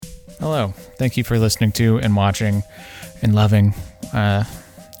Hello. Thank you for listening to and watching and loving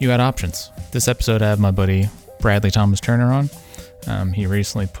You Had Options. This episode I have my buddy Bradley Thomas Turner on. He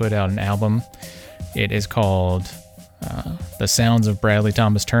recently put out an album. It is called The Sounds of Bradley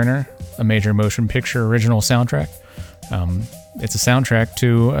Thomas Turner, a major motion picture original soundtrack. It's a soundtrack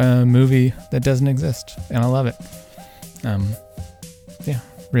to a movie that doesn't exist, and I love it.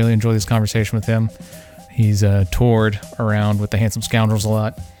 Really enjoy this conversation with him. He's toured around with the Handsome Scoundrels a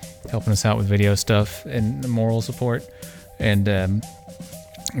lot, helping us out with video stuff and moral support and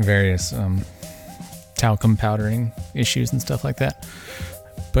various talcum powdering issues and stuff like that.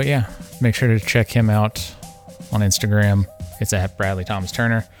 But yeah, make sure to check him out on Instagram. It's at Bradley Thomas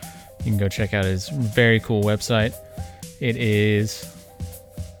Turner. You can go check out his very cool website. It is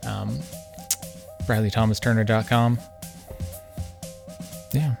BradleyThomasTurner.com.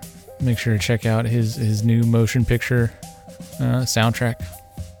 Yeah, make sure to check out his new motion picture soundtrack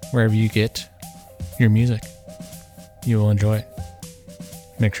wherever you get your music. You will enjoy it.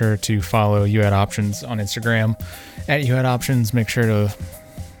 Make sure to follow You Had Options on Instagram at You Had Options. Make sure to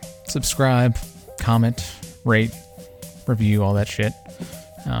subscribe, comment, rate, review, all that shit.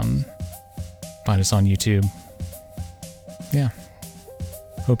 Find us on YouTube. Yeah.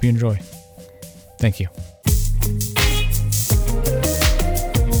 Hope you enjoy. Thank you.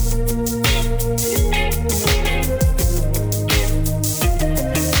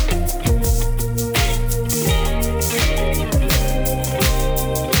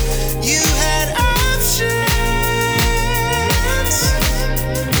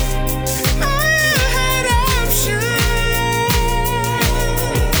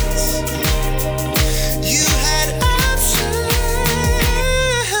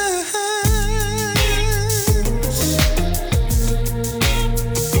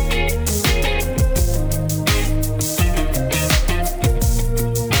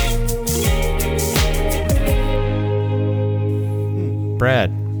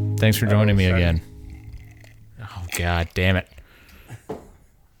 Brad, thanks for joining me again. Oh, God damn it.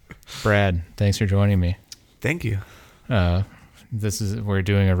 Brad, thanks for joining me. Thank you. We're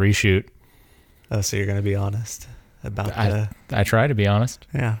doing a reshoot. Oh, so you're going to be honest about I try to be honest.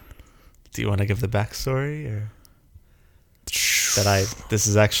 Yeah. Do you want to give the backstory or this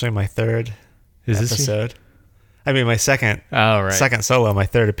is actually my third episode. I mean, my second solo, my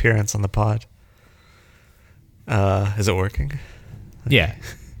third appearance on the pod. Is it working? Yeah.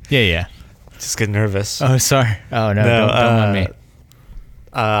 Yeah. Just get nervous. Oh, sorry. Oh, no, don't mind me.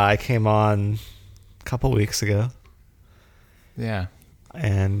 I came on a couple weeks ago. Yeah.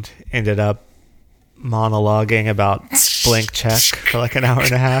 And ended up monologuing about Blank Check for like an hour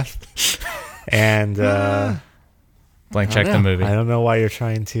and a half. And Blank Check the movie. I don't know why you're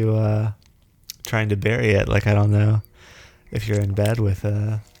trying to bury it. Like, I don't know if you're in bed with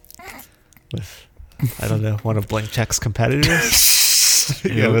I don't know, one of Blank Check's competitors.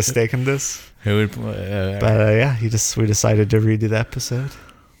 You have mistaken this. Who would? We decided to redo the episode.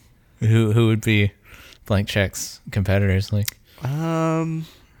 Who would be Blank Check's competitors? Like,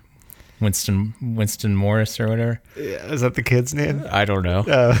 Winston Morris or whatever. Yeah, is that the kid's name? I don't know. Isn't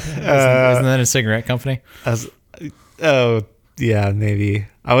that a cigarette company? Yeah, maybe.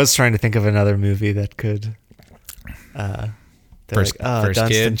 I was trying to think of another movie that could. First Dunstan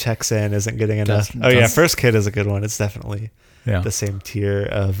Kid checks in, isn't getting enough. First Kid is a good one. It's definitely the same tier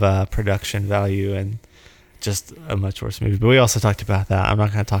of production value and just a much worse movie. But we also talked about that. I'm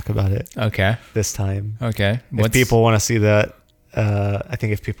not going to talk about it. Okay. This time. Okay. If people want to see that, I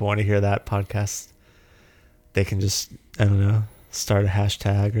think if people want to hear that podcast, they can just, I don't know, start a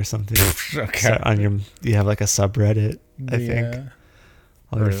hashtag or something. Okay. You have like a subreddit, I think.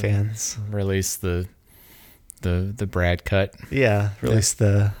 All your fans. Release the Brad cut. Yeah, release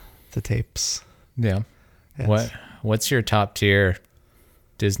the tapes. Yeah. Yes. What's your top tier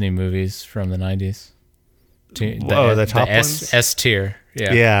Disney movies from the 90s? The top ones? S tier.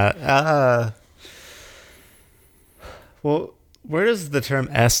 Yeah. Yeah. Well, where does the term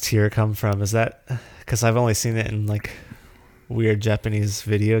S tier come from? Is that because I've only seen it in like weird Japanese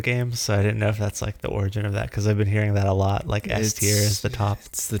video games, so I didn't know if that's like the origin of that, because I've been hearing that a lot. Like S tier is the top.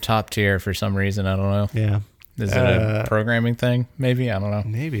 It's the top tier for some reason. I don't know. Yeah. Is it a programming thing? Maybe. I don't know.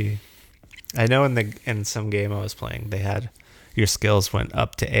 Maybe. I know in some game I was playing, they had your skills went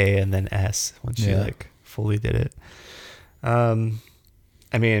up to A and then S once you like fully did it. I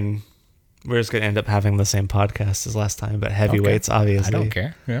mean, we're just gonna end up having the same podcast as last time, but heavyweights, obviously. I don't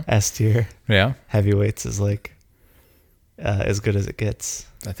care. Yeah. S tier. Yeah. Heavyweights is like as good as it gets.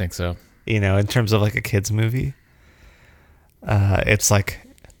 I think so. You know, in terms of like a kids movie, it's like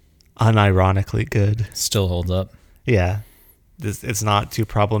unironically good. Still holds up. Yeah. it's not too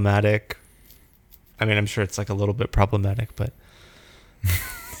problematic. I mean, I'm sure it's like a little bit problematic, but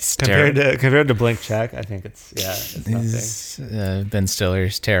compared to Blank Check, I think it's nothing. Ben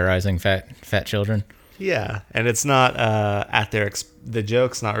Stiller's terrorizing fat children. Yeah, and it's not at their the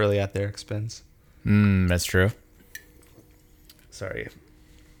joke's not really at their expense. That's true. Sorry,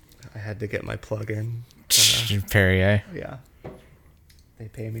 I had to get my plug in. Perrier. Yeah, they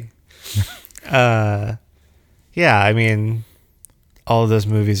pay me. Yeah, I mean, all of those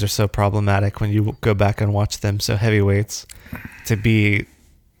movies are so problematic when you go back and watch them. So Heavyweights, to be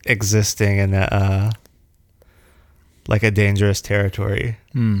existing in a like a dangerous territory,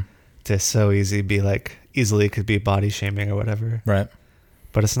 to so easily could be body shaming or whatever. Right.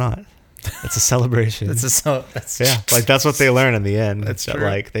 But it's not. It's a celebration. That's like that's what they learn in the end. That's that, true.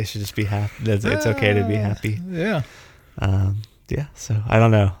 like they should just be happy. It's okay to be happy. Yeah. Yeah. So I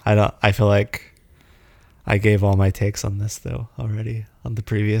don't know. I feel like I gave all my takes on this though already on the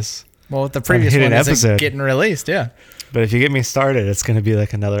previous. Well, the previous one isn't getting released. Yeah. But if you get me started, it's going to be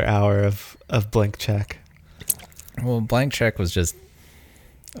like another hour of Blank Check. Well, Blank Check was just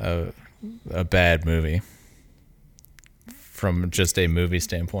a bad movie from just a movie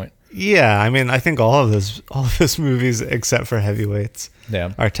standpoint. Yeah, I mean, I think all of those movies except for Heavyweights,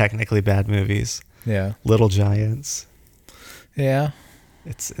 are technically bad movies. Yeah. Little Giants. Yeah.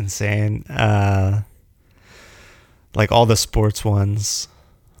 It's insane. Like all the sports ones,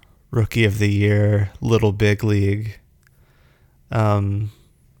 Rookie of the Year, Little Big League. I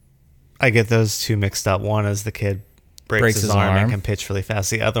get those two mixed up. One is the kid breaks his arm and can pitch really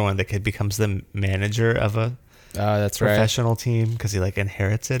fast. The other one, the kid becomes the manager of a professional team because he like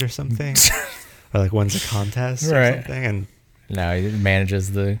inherits it or something, or like wins a contest or something. And now he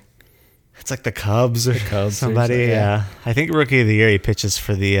manages it's like the Cubs or somebody. Yeah, I think Rookie of the Year he pitches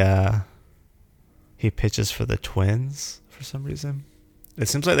for the Twins for some reason. It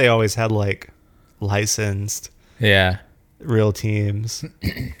seems like they always had like licensed real teams.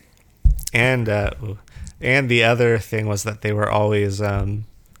 And the other thing was that they were always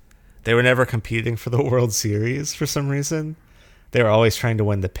they were never competing for the World Series for some reason. They were always trying to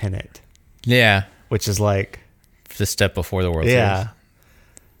win the pennant. Yeah. Which is like the step before the World Series. Yeah.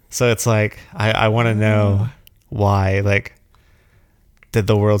 So it's like I want to know why, like, did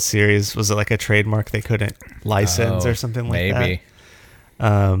the World Series, was it like a trademark they couldn't license or something like that? Maybe.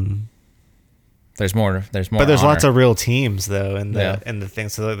 There's more. But there's lots of real teams though, in the thing.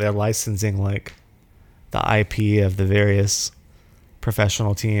 So they're licensing like the IP of the various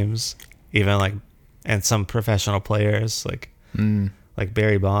professional teams, even like, and some professional players like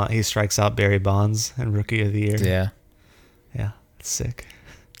Barry Bonds. He strikes out Barry Bonds in Rookie of the Year. Yeah. Yeah. It's sick.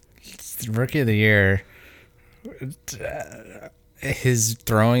 Rookie of the Year. His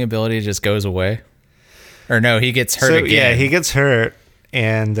throwing ability just goes away. Or no, he gets hurt again. Yeah, he gets hurt,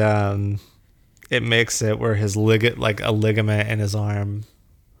 and it makes it where his ligament in his arm,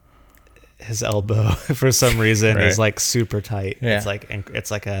 his elbow, for some reason is like super tight. Yeah.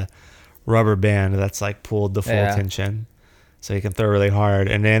 It's like a rubber band that's like pulled to full tension, so he can throw really hard.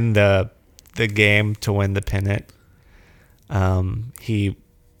 And in the game to win the pennant, he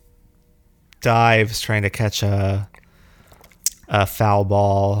dives trying to catch a foul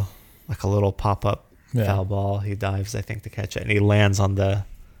ball, like a little pop-up foul ball. He dives, I think, to catch it, and he lands on the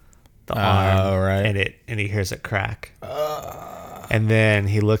arm, and he hears it crack. And then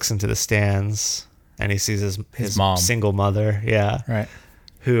he looks into the stands, and he sees his mom, single mother,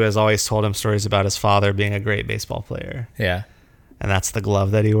 who has always told him stories about his father being a great baseball player. Yeah. And that's the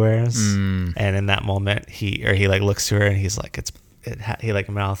glove that he wears. And in that moment, he like looks to her, and he's like, he like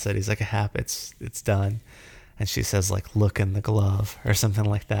mouths it. He's like, it's done. And she says, like, look in the glove or something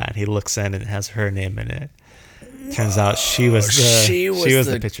like that. And he looks in, and it has her name in it. Turns out she was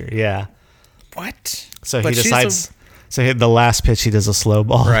the pitcher. Yeah. What? So he decides. So the last pitch, he does a slow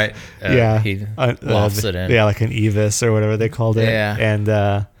ball. Right. He lofts it in. Yeah, like an Evis or whatever they called it. Yeah.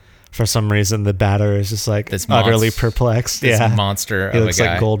 And for some reason, the batter is just like utterly perplexed. This monster of a guy. He looks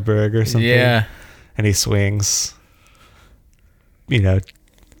like Goldberg or something. Yeah. And he swings,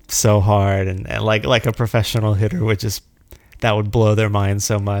 so hard and like a professional hitter would just, that would blow their mind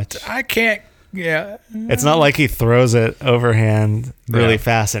so much. I can't. Yeah. It's not like he throws it overhand really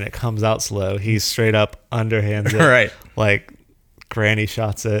fast and it comes out slow. He straight up underhands it. Right. Like granny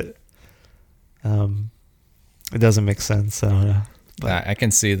shots it. It doesn't make sense. I don't know. I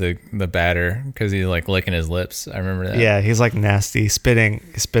can see the batter because he's like licking his lips. I remember that. Yeah, he's like nasty, spitting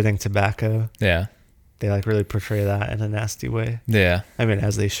tobacco. Yeah. They like really portray that in a nasty way. Yeah. I mean,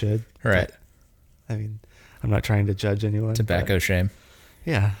 as they should. Right. But, I mean, I'm not trying to judge anyone. Tobacco shame.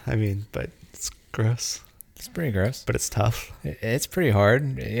 Yeah, I mean, but it's gross. It's pretty gross. but it's tough. It's pretty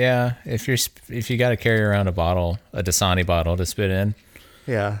hard. Yeah, if you got to carry around a Dasani bottle to spit in.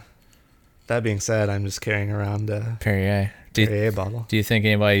 Yeah. That being said, I'm just carrying around a Perrier. Perrier bottle. Do you think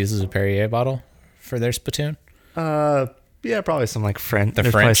anybody uses a Perrier bottle for their spittoon? Yeah, probably some like French. The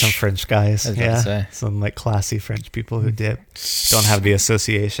There's probably French. some French guys. I was about to Yeah, say. some like classy French people who dip. Don't have the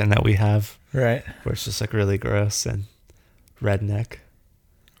association that we have, Right. where it's just like really gross and redneck.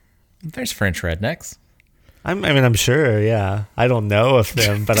 There's French rednecks. I'm sure. Yeah, I don't know of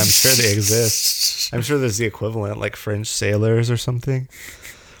them, but I'm sure they exist. I'm sure there's the equivalent, like French sailors or something.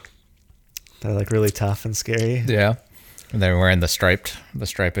 They're like really tough and scary. Yeah. And they're wearing the striped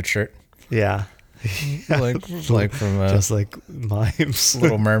shirt. Yeah, like from just like mimes.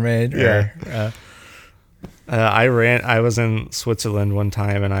 Little Mermaid. Yeah. Or, I was in Switzerland one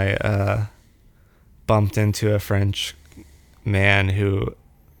time, and I bumped into a French man who,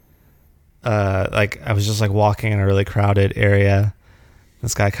 I was just like walking in a really crowded area.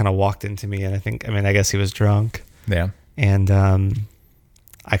 This guy kind of walked into me, and I guess he was drunk. yeah. And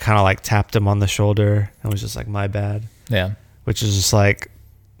I kind of like tapped him on the shoulder and was just like, my bad. Yeah. Which is just like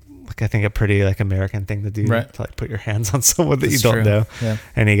I think a pretty like American thing to do, right, to like put your hands on someone that That's you don't true. know. Yeah.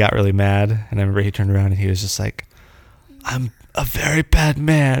 And he got really mad. And I remember he turned around and he was just like, I'm a very bad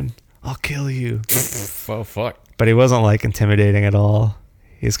man. I'll kill you. Oh, fuck. But he wasn't like intimidating at all.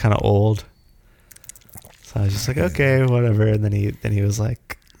 He was kind of old. So I was just like, okay, whatever. And then he was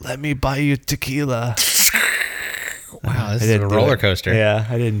like, let me buy you tequila. Wow, this I is a didn't do roller it. coaster. Yeah,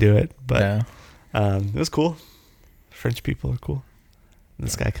 I didn't do it, but Yeah. it was cool. French people are cool.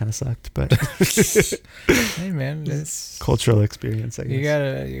 This guy kind of sucked, but Hey, man, it's cultural experience, I guess. you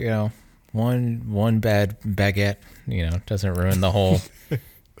gotta, one bad baguette, doesn't ruin the whole.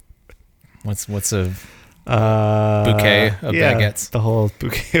 What's a bouquet of baguettes? The whole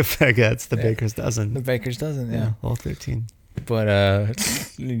bouquet of baguettes, the Yeah. baker's dozen. The baker's dozen, yeah. All 13. But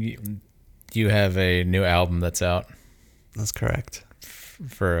you have a new album that's out That's correct.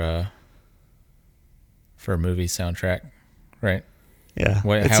 for a movie soundtrack, right? Yeah.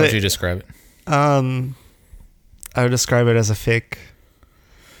 How would you describe it? I would describe it as a fake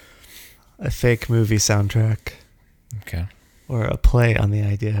movie soundtrack, Okay. or a play on the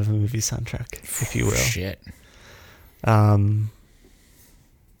idea of a movie soundtrack, if you will. Shit.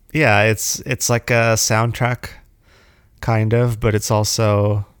 Yeah, it's like a soundtrack, kind of, but it's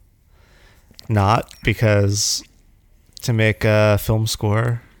also not, because to make a film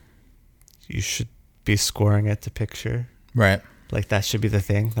score, you should be scoring it to picture. Right. Like, that should be the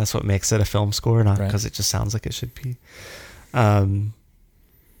thing. That's what makes it a film score, not Right. because it just sounds like it should be.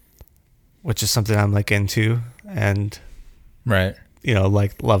 Which is something I'm like into, and Right.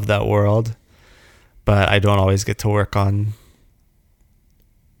 like love that world. But I don't always get to work on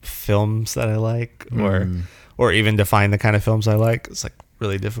films that I like, or even define the kind of films I like. It's like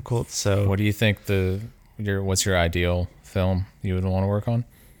really difficult. So What do you think what's your ideal film you would want to work on?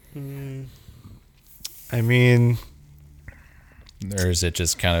 I mean, Or is it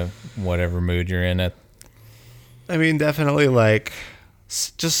just kind of whatever mood you're in at? definitely like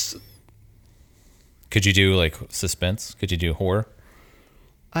just Could you do like suspense? Could you do horror?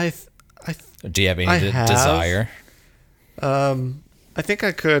 Do you have any desire? I think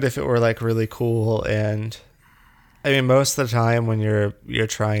I could if it were like really cool. And most of the time when you're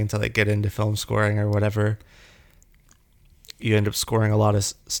trying to like get into film scoring or whatever, you end up scoring a lot of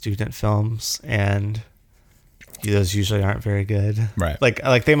student films, and those usually aren't very good. Right.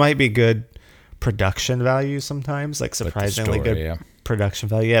 Like they might be good production value sometimes, like But the surprisingly story, good yeah. production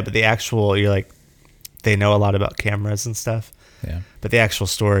value. Yeah, but the actual, you're like, they know a lot about cameras and stuff. Yeah. But the actual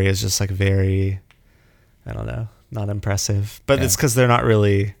story is just like very, I don't know, not impressive. But it's because they're not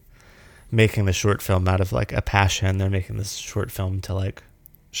really making the short film out of like a passion. They're making this short film to like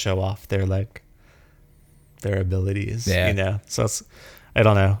show off their abilities. Yeah. So it's, I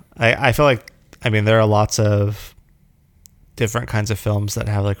don't know. I feel like, there are lots of different kinds of films that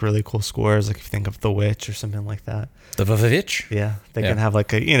have like really cool scores. Like if you think of The Witch or something like that. The Vavitch? Yeah. They Yeah. can have like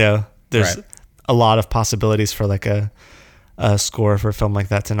there's Right. a lot of possibilities for like a score for a film like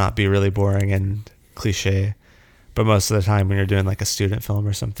that to not be really boring and cliche. But most of the time when you're doing like a student film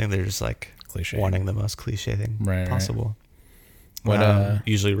or something, they're just like Cliche. wanting the most cliche thing Right, possible. What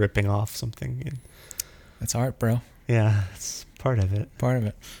usually ripping off something. That's art, bro. Yeah, it's part of it. Part of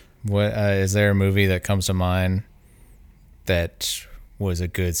it. What is there a movie that comes to mind that was a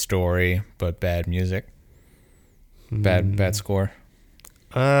good story but bad music? Bad score?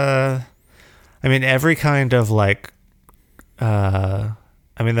 Every kind of like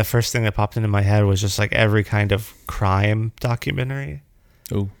the first thing that popped into my head was just like every kind of crime documentary.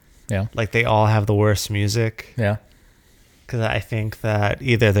 Oh, Yeah. Like they all have the worst music. Yeah. Because I think that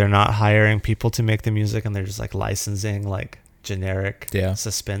either they're not hiring people to make the music and they're just like licensing like generic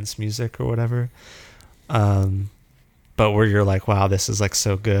suspense music or whatever. But where you're like, wow, this is like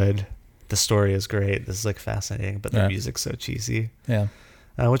so good. The story is great. This is like fascinating, but the music's so cheesy. Yeah.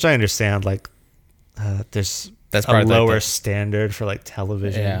 Which I understand. Like, that's a lower standard for like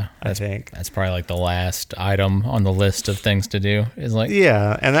television. Yeah. I think that's probably like the last item on the list of things to do is like,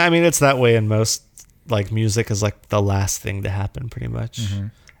 yeah. And I mean, it's that way in most, like music is like the last thing to happen pretty much. Mm-hmm.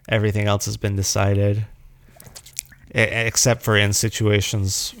 Everything else has been decided. Except for in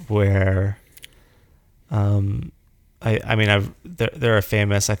situations where, I mean, there are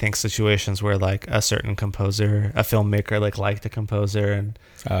famous, I think, situations where like a certain composer, a filmmaker, like liked a composer and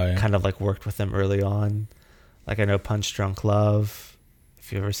kind of like worked with them early on. Like I know Punch Drunk Love,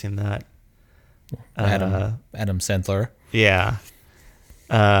 if you've ever seen that. Adam Sandler. Yeah.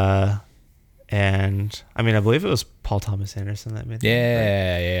 And I mean, I believe it was Paul Thomas Anderson that made that.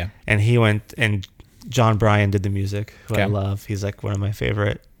 Yeah. And he went, and John Bryan did the music, who I love. He's like one of my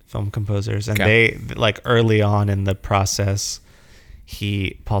favorite film composers. And they, like early on in the process,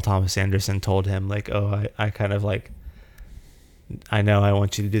 Paul Thomas Anderson told him like, oh, I kind of like, I know I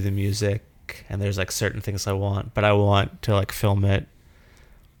want you to do the music and there's like certain things I want, but I want to like film it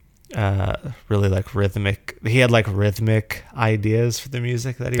really like rhythmic. He had like rhythmic ideas for the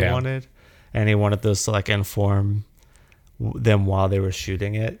music that he wanted. And he wanted those to like inform them while they were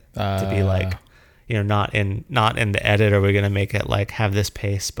shooting it to be like, you know, not in the edit are we going to make it like have this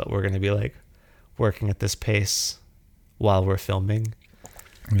pace, but we're going to be like working at this pace while we're filming.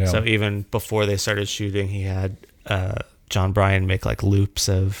 Yeah. So even before they started shooting, he had John Bryan make like loops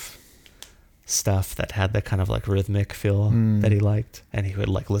of stuff that had that kind of like rhythmic feel that he liked, and he would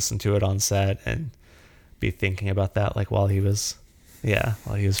like listen to it on set and be thinking about that like while he was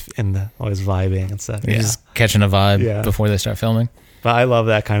vibing and stuff. He's just catching a vibe before they start filming. But I love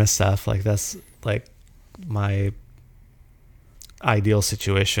that kind of stuff. Like that's like my ideal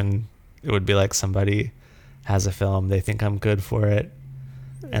situation. It would be like somebody has a film, they think I'm good for it,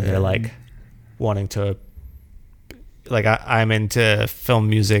 and they're like wanting to, like I'm into film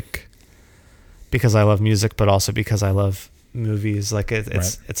music because I love music, but also because I love movies. Like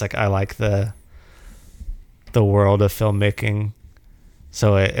it's like I like the world of filmmaking.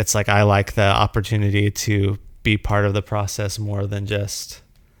 So it's like I like the opportunity to be part of the process more than just,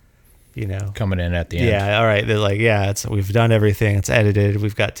 you know, coming in at the end. Yeah, all right. They're like, we've done everything. It's edited.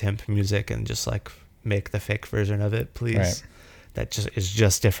 We've got temp music, and just like make the fake version of it, please. Right. That just is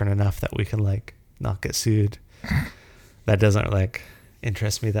just different enough that we can like not get sued. That doesn't like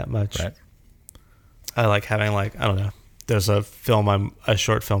interest me that much. Right. I like having like, I don't know. There's a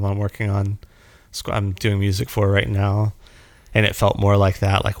short film I'm working on. I'm doing music for right now. And it felt more like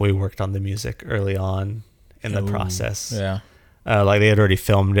that. Like we worked on the music early on in the process. Yeah. Like they had already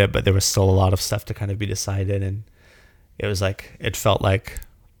filmed it, but there was still a lot of stuff to kind of be decided. And it was like, it felt like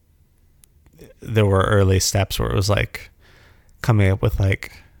there were early steps where it was like coming up with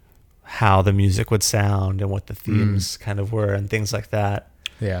like how the music would sound and what the themes kind of were and things like that.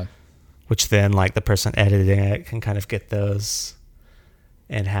 Yeah. Which then like the person editing it can kind of get those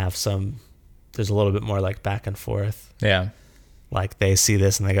and have there's a little bit more like back and forth. Yeah. Like they see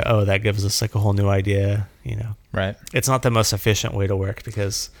this and they go, oh, that gives us like a whole new idea, you know? Right. It's not the most efficient way to work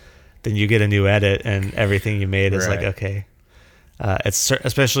because then you get a new edit and everything you made is like, okay. It's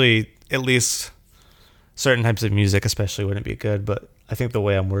especially, at least certain types of music especially wouldn't be good, but I think the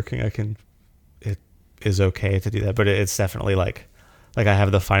way I'm working, it is okay to do that, but it's definitely like I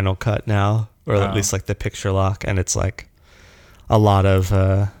have the final cut now, or at least like the picture lock, and it's like a lot of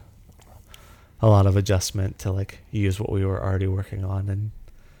adjustment to like use what we were already working on and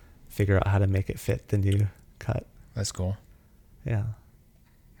figure out how to make it fit the new cut. That's cool. Yeah.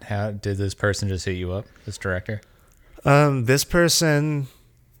 How did this person just hit you up, this director? This person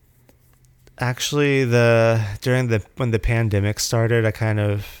actually when the pandemic started,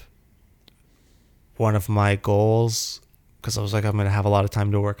 one of my goals, because I was like, I'm going to have a lot of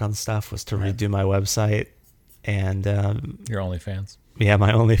time to work on stuff, was to redo my website and your OnlyFans. Yeah,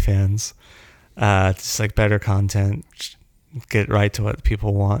 my OnlyFans. Just like better content, get right to what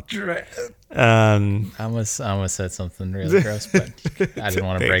people want. Right. I almost said something really gross, but I didn't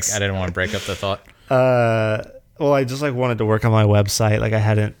want to break up the thought. Well, I just like wanted to work on my website. Like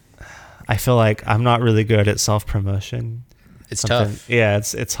I feel like I'm not really good at self-promotion. It's tough. Yeah,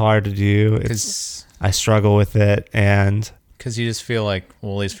 it's hard to do. I struggle with it, and because you just feel like,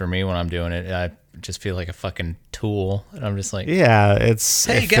 well, at least for me when I'm doing it, just feel like a fucking tool, and I'm just like, Yeah, hey, it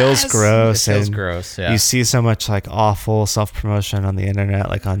feels guys! gross. It feels and gross. Yeah. You see so much like awful self-promotion on the internet,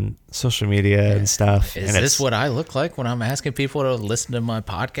 like on social media and stuff. Is and this what I look like when I'm asking people to listen to my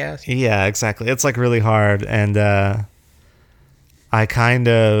podcast? Yeah, exactly. It's like really hard. And I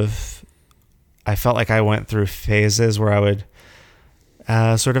felt like I went through phases where I would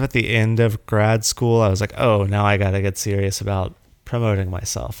sort of at the end of grad school, I was like, oh, now I got to get serious about promoting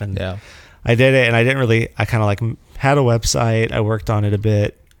myself. And Yeah. I did it, and I kind of like had a website. I worked on it a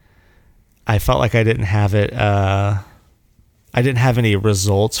bit. I felt like I didn't have it. I didn't have any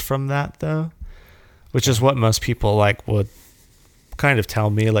results from that though, which is what most people like would kind of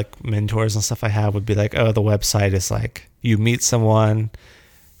tell me, like mentors and stuff I have would be like, oh, the website is like you meet someone,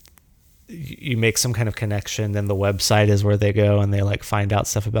 you make some kind of connection, then the website is where they go and they like find out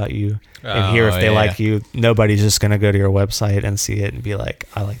stuff about you and hear if they like you. Nobody's just going to go to your website and see it and be like,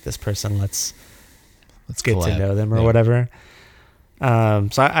 I like this person. Let's get collab. to know them or whatever. So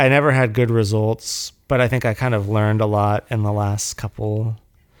I never had good results, but I think I kind of learned a lot in the last couple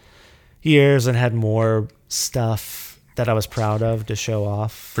years and had more stuff that I was proud of to show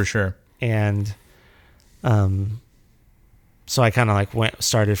off. For sure. And, so I kind of like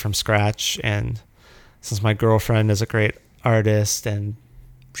started from scratch, and since my girlfriend is a great artist and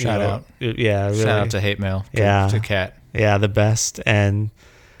Shout out. Yeah. Really, Shout out to Hate Mail. Yeah. To Kat. Yeah. The best. And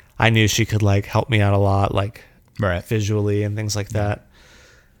I knew she could like help me out a lot, like Right. visually and things like that.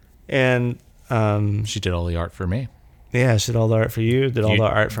 And, She did all the art for me. yeah, she did all the art for you, did all the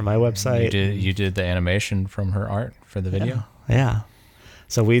art for my website. You did the animation from her art for the video. Yeah.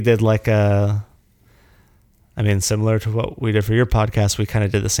 So we did like similar to what we did for your podcast, we kind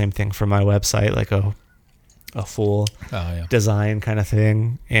of did the same thing for my website, like a full design kind of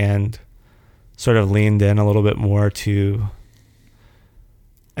thing, and sort of leaned in a little bit more to,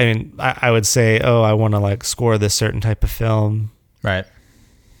 I would say, oh, I want to like score this certain type of film. Right.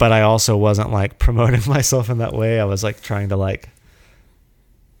 But I also wasn't like promoting myself in that way. I was like trying to like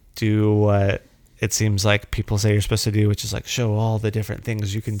do what it seems like people say you're supposed to do, which is like show all the different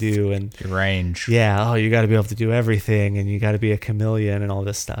things you can do and your range. Yeah. Oh, you got to be able to do everything, and you got to be a chameleon and all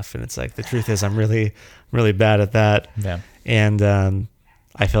this stuff. And it's like, the truth is I'm really, really bad at that. Yeah. And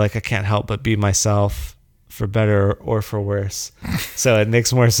I feel like I can't help but be myself, for better or for worse. So it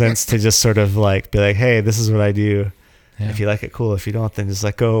makes more sense to just sort of like be like, hey, this is what I do. Yeah. If you like it, cool. If you don't, then just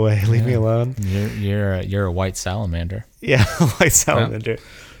like go away, leave me alone. You're a white salamander. Yeah, white salamander.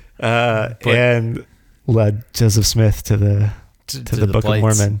 And led Joseph Smith to the Book of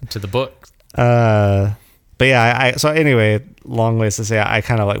Mormon. To the book. But yeah, so anyway, long ways to say, I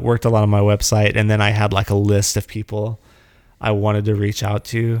kind of like worked a lot on my website, and then I had like a list of people I wanted to reach out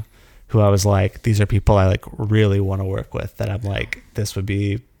to, who I was like, these are people I like really want to work with, that I'm like, this would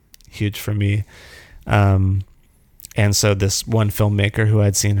be huge for me. And so this one filmmaker who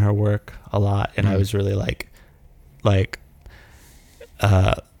I'd seen her work a lot, and I was really like,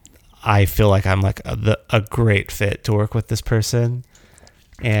 I feel like I'm like a great fit to work with this person.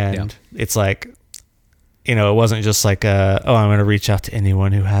 And it's like, it wasn't just like I'm going to reach out to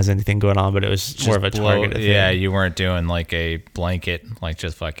anyone who has anything going on, but it was just more of a targeted thing. Yeah, you weren't doing like a blanket, like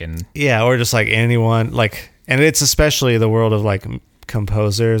just fucking. Yeah, or just like anyone, like, and it's especially the world of like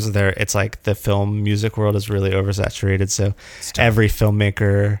composers. It's like the film music world is really oversaturated. So every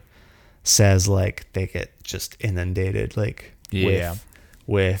filmmaker says like they get just inundated like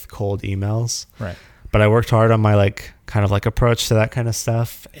with cold emails. Right. But I worked hard on my like kind of like approach to that kind of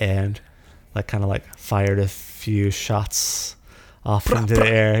stuff, and like kind of like fired a few shots off into the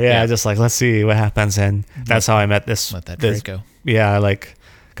air. Yeah, just like, let's see what happens. And that's how I met this. Let that Draco. Yeah, I like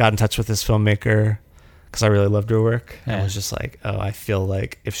got in touch with this filmmaker because I really loved her work. Yeah. I was just like, oh, I feel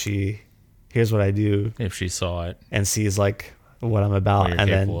like if she hears what I do, if she saw it and sees like what I'm about, and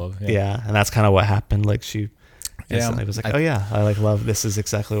then of, and that's kind of what happened. Like she instantly was like, oh yeah, I like love, this is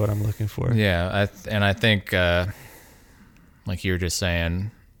exactly what I'm looking for. Yeah, I think like you were just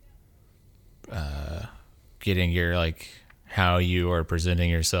saying, getting your like how you are presenting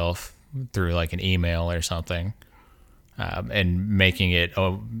yourself through like an email or something, and making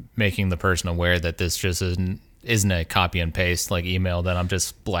the person aware that this just isn't a copy and paste like email that I'm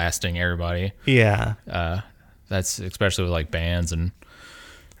just blasting everybody. Yeah. That's especially with like bands, and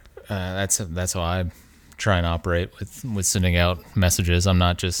that's how I try and operate with sending out messages. I'm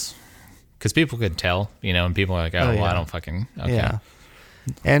not just, because people could tell, and people are like, well, I don't fucking. Okay. Yeah.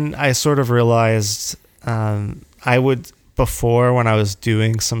 And I sort of realized I would, before, when I was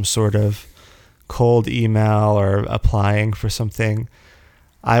doing some sort of cold email or applying for something,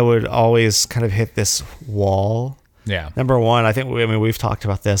 I would always kind of hit this wall. Yeah. Number one, I think, we've talked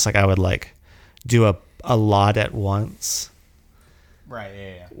about this. Like I would like do a lot at once. Right.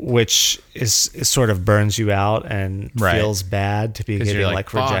 Yeah. Which is sort of burns you out and feels bad to be getting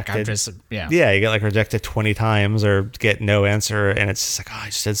like rejected. You get like rejected 20 times or get no answer, and it's just like, oh, I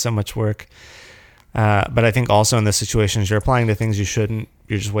just did so much work. But I think also in the situations you're applying to things you shouldn't,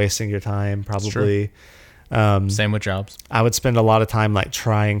 you're just wasting your time probably. Same with jobs. I would spend a lot of time like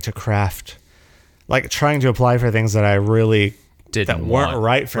trying to apply for things that I really weren't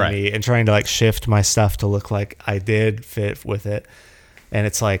right for me, and trying to like shift my stuff to look like I did fit with it. And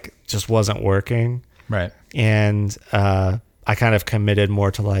it's like, just wasn't working. Right. And I kind of committed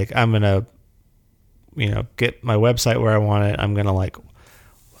more to like, I'm going to, get my website where I want it. I'm going to like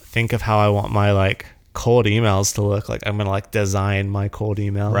think of how I want my like cold emails to look like. I'm going to like design my cold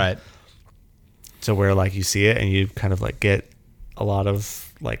email. Right. So where like you see it and you kind of like get a lot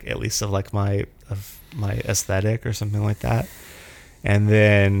of like, at least of like my aesthetic or something like that. And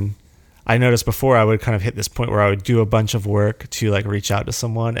then I noticed before I would kind of hit this point where I would do a bunch of work to like reach out to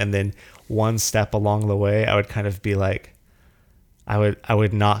someone, and then one step along the way I would kind of be like, I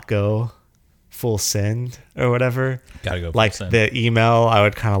would not go full send or whatever. Gotta go like full send. The email I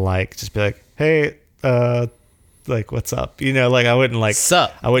would kind of like just be like, hey, like what's up? Like I wouldn't like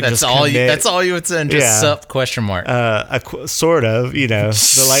sup. I would that's just all commit. That's all you would send. Just sup ? Sort of, but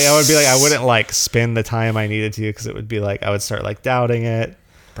like I would be like, I wouldn't like spend the time I needed to, because it would be like I would start like doubting it.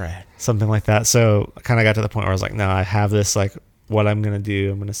 Brad. Something like that. So I kind of got to the point where I was like, no, I have this, like what I'm going to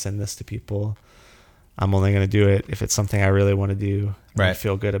do. I'm going to send this to people. I'm only going to do it if it's something I really want to do. Right. I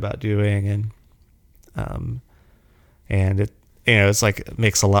feel good about doing. And it, it's like, it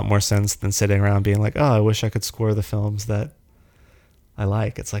makes a lot more sense than sitting around being like, oh, I wish I could score the films that I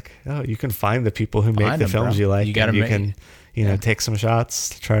like. It's like, oh, you can find the people who make the films you like. You can, take some shots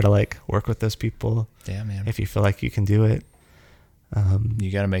to try to like work with those people. Yeah, man. If you feel like you can do it.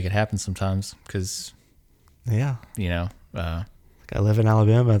 You got to make it happen sometimes, because, I live in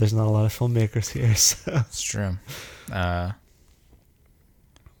Alabama. There's not a lot of filmmakers here. So. It's true. And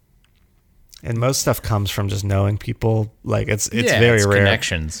most stuff comes from just knowing people. Like it's very rare.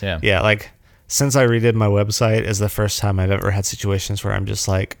 Connections. Yeah. Yeah. Like since I redid my website is the first time I've ever had situations where I'm just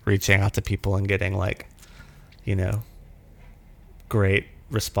like reaching out to people and getting like, great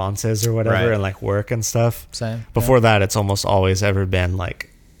responses or whatever, and like work and stuff. Same. Before that, it's almost always ever been like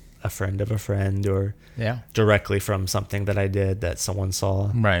a friend of a friend, or directly from something that I did that someone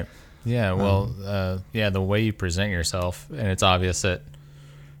saw. Right. Yeah. Well, the way you present yourself, and it's obvious that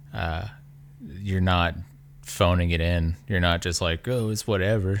you're not phoning it in. You're not just like, oh, it's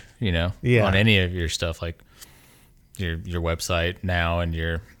whatever, on any of your stuff, like your website now,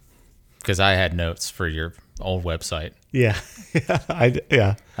 and because I had notes for your old website. Yeah. I'm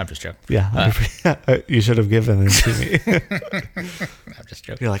just joking. Yeah. You should have given it to me. I'm just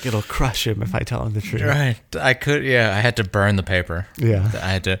joking. You're like, it'll crush him if I tell him the truth. Right. I could, I had to burn the paper. Yeah. I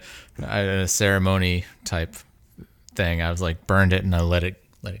had a ceremony type thing. I was like, burned it and I let it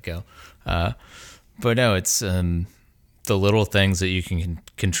go. But no, it's the little things that you can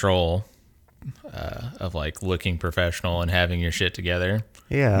control of like looking professional and having your shit together.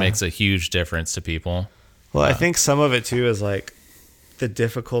 Yeah. Makes a huge difference to people. Well, I think some of it too is like the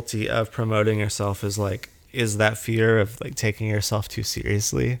difficulty of promoting yourself is that fear of like taking yourself too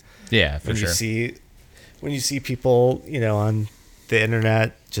seriously. Yeah, for sure. When you see people, on the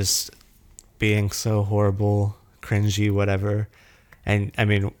internet just being so horrible, cringy, whatever. And I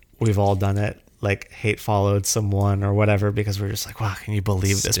mean, we've all done it, like hate followed someone or whatever, because we're just like, wow, can you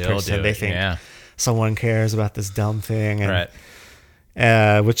believe this person? They think someone cares about this dumb thing. And, right.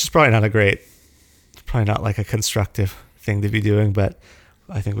 Which is probably not like a constructive thing to be doing, but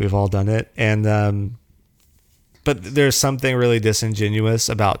I think we've all done it. And, but there's something really disingenuous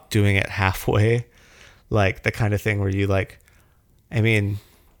about doing it halfway, like the kind of thing where you like, I mean,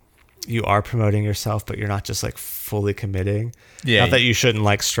 you are promoting yourself, but you're not just like fully committing. Yeah. Not that you shouldn't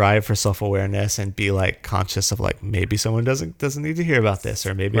like strive for self-awareness and be like conscious of like, maybe someone doesn't need to hear about this,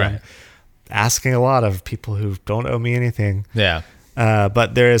 or maybe I'm asking a lot of people who don't owe me anything. Yeah.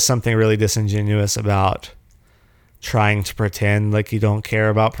 But there is something really disingenuous about trying to pretend like you don't care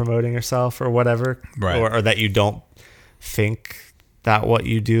about promoting yourself or whatever, right. or that you don't think that what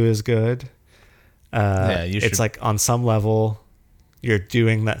you do is good. It's like on some level you're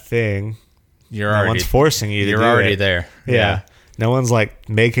doing that thing. No one's forcing you to do it. You're already there. Yeah. No one's like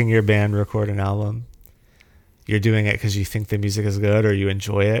making your band record an album. You're doing it because you think the music is good or you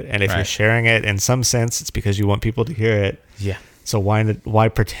enjoy it. And if you're sharing it in some sense, it's because you want people to hear it. Yeah. So why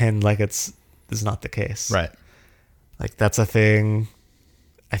pretend like it's not the case? Right. Like that's a thing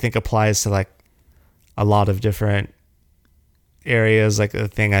I think applies to like a lot of different areas. Like the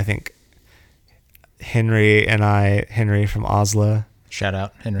thing I think Henry from Oslo. Shout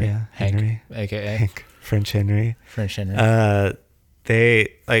out Henry. Yeah, Hank, Henry. aka Hank, French Henry. French Henry.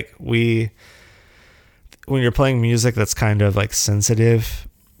 When you're playing music that's kind of like sensitive,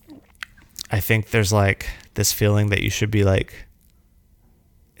 I think there's like this feeling that you should be like,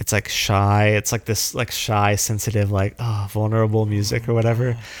 it's like shy. It's like this like shy, sensitive, like, oh, vulnerable music or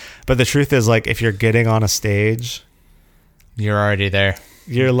whatever. But the truth is, like, if you're getting on a stage, You're already there.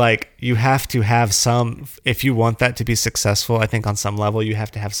 you're like, you have to have some, if you want that to be successful, I think on some level you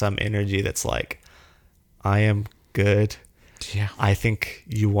have to have some energy that's like, I am good. Yeah. I think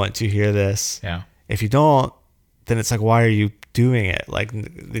you want to hear this. Yeah. If you don't, then it's like, why are you doing it? Like,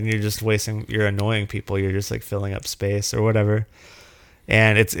 then you're just you're annoying people. You're just like filling up space or whatever.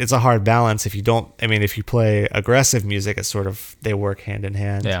 And it's a hard balance if you don't, I mean, if you play aggressive music, it's sort of, they work hand in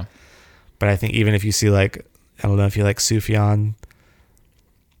hand. Yeah. But I think even if you see like, I don't know if you like Sufjan,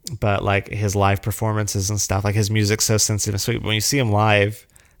 but like his live performances and stuff, like his music's so sensitive and sweet. When you see him live,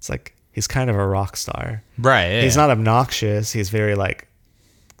 it's like, he's kind of a rock star. Right. Yeah. He's not obnoxious. He's very like,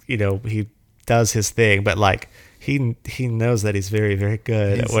 he does his thing, but like he knows that he's very, very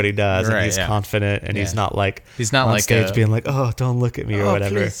good at what he does, right, and he's confident, and he's not like on like stage being like, oh, don't look at me or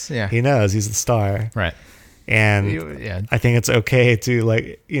whatever. Please. Yeah. He knows he's the star. Right. And Yeah. I think it's okay to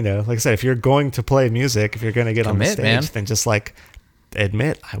like, like I said, if you're going to play music, if you're going to get on the stage, man. then just like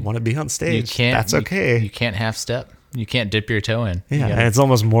admit, I want to be on stage. You can't. That's okay. You can't half step. You can't dip your toe in. Yeah, and it's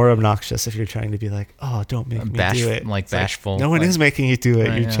almost more obnoxious if you're trying to be like, oh, don't make me do it. Like It's bashful. No one like, is making you do it.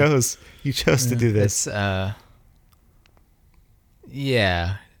 Right, You chose to do this. It's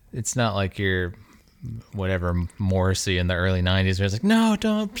yeah. It's not like you're whatever Morrissey in the early 90s where it's like, no,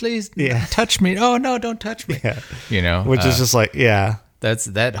 don't, please touch me. Oh no, don't touch me. Yeah. Which is just like, yeah. That's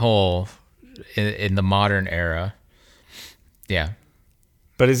that whole in the modern era. Yeah.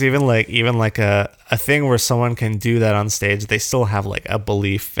 But it's even like a thing where someone can do that on stage. They still have like a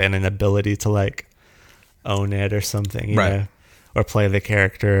belief and an ability to like own it or something, you know, or play the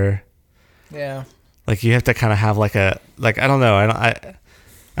character. Yeah. Like you have to kind of have like I don't know.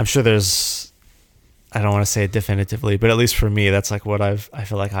 I'm sure there's, I don't want to say it definitively, but at least for me, that's like what I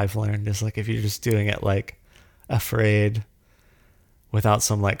feel like I've learned is like, if you're just doing it like afraid without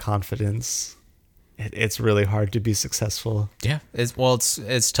some like confidence, it's really hard to be successful. Yeah.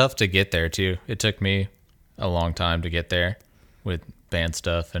 It's tough to get there too. It took me a long time to get there with band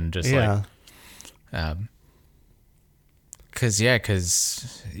stuff and just like, cause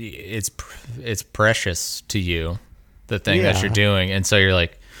it's precious to you, the thing that you're doing. And so you're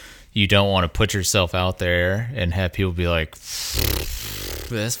like, you don't want to put yourself out there and have people be like,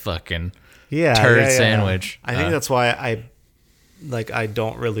 this fucking turd sandwich. I think that's why I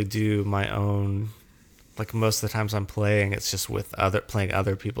don't really do my own, like most of the times I'm playing, it's just with playing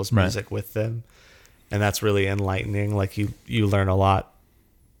other people's music with them. And that's really enlightening. Like you learn a lot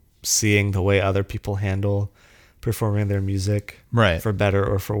seeing the way other people handle performing their music, right? For better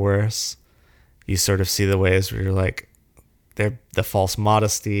or for worse. You sort of see the ways where you're like, the false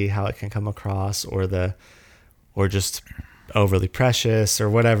modesty, how it can come across, or just overly precious or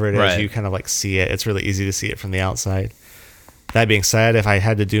whatever it is. You kind of like see it. It's really easy to see it from the outside. That being said, if I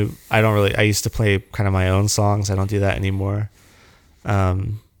had to do, I used to play kind of my own songs. I don't do that anymore. I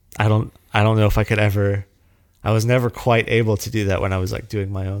don't know if I could ever, I was never quite able to do that when I was like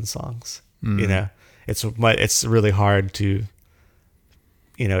doing my own songs. You know, it's really hard to,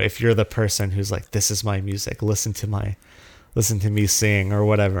 if you're the person who's like, this is my music, listen to me sing or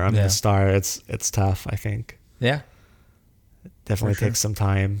whatever, I'm the star. It's tough, I think. Yeah. It definitely takes some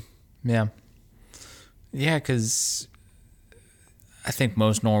time. Yeah. Yeah. 'Cause I think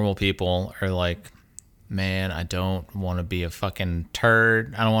most normal people are like, man, I don't want to be a fucking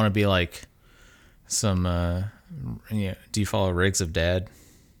turd. I don't want to be like some, do you follow Riggs of Dad?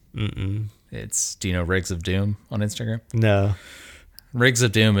 Mm-mm. Do you know Riggs of Doom on Instagram? No. Riggs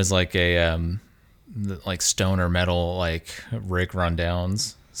of Doom is like a, like stoner metal, like rig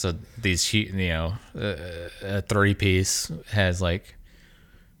rundowns. So these, a 3-piece has like,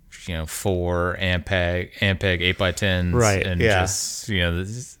 4 Ampeg 8x10s, right? And just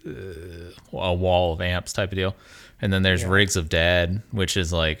a wall of amps type of deal. And then there's Riggs of Dad, which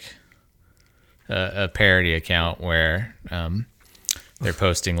is like a parody account where they're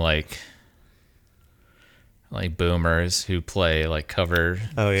posting like boomers who play like cover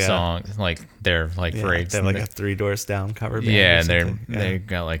songs, like they're like Riggs. They're like a 3 Doors Down cover band. Yeah, and they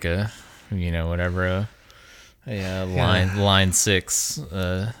got like a whatever line 6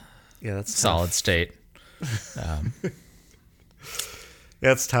 that's solid tough. state.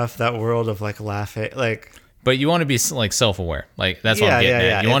 It's tough, that world of like laughing, like but you want to be like self-aware. Like that's what I'm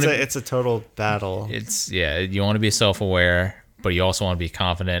getting at. You want to, it's a total battle. You want to be self-aware, but you also want to be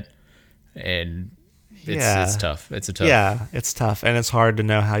confident, and it's tough. It's tough, and it's hard to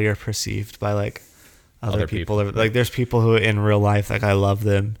know how you're perceived by like other people. Like there's people who in real life, like I love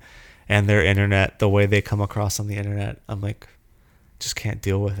them, and their internet, the way they come across on the internet, I'm like, just can't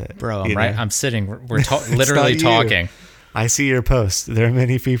deal with it, bro. I'm sitting. We're literally talking. I see your post. There are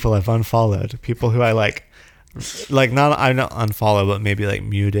many people I've unfollowed. People who I like not I not unfollow, but maybe like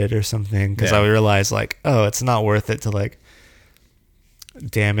muted or something, because I realize like, oh, it's not worth it to like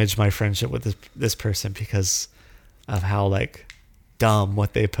damage my friendship with this person because of how like dumb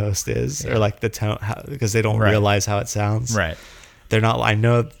what they post is, or like the tone, because they don't realize how it sounds. Right. I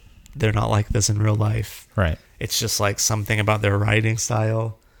know they're not like this in real life. Right. It's just like something about their writing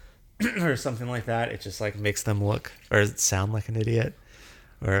style or something like that. It just like makes them look or sound like an idiot,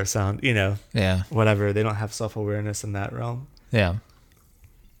 or sound, whatever. They don't have self-awareness in that realm. Yeah.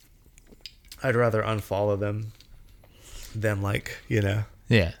 I'd rather unfollow them than like, the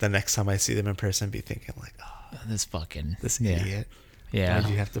next time I see them in person be thinking like, oh, this idiot. Yeah.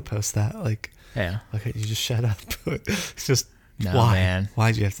 Why'd you have to post that? Like, okay, you just shut up. It's just, why? Man.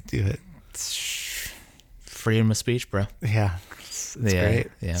 Why'd you have to do it? It's freedom of speech, bro. Yeah. It's great.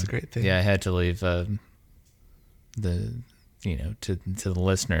 Yeah. It's a great thing. Yeah, I had to leave to the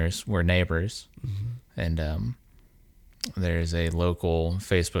listeners, we're neighbors. Mm-hmm. And there's a local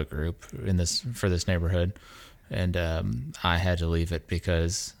Facebook group for this neighborhood, and I had to leave it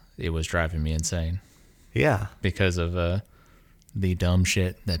because it was driving me insane. Yeah. Because of the dumb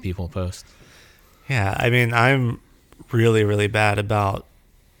shit that people post. Yeah, I mean, I'm really, really bad about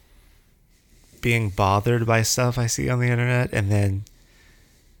being bothered by stuff I see on the internet and then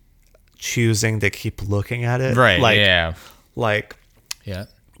choosing to keep looking at it. Right.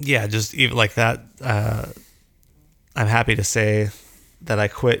 Just even like that. I'm happy to say that I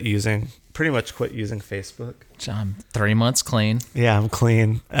pretty much quit using Facebook. I'm 3 months clean. Yeah, I'm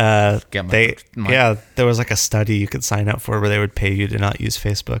clean. There was like a study you could sign up for where they would pay you to not use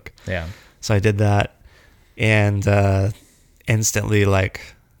Facebook. Yeah. So I did that, and instantly like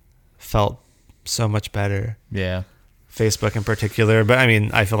felt so much better. Yeah. Facebook in particular, but I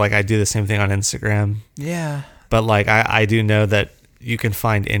mean, I feel like I do the same thing on Instagram. Yeah. But like I do know that you can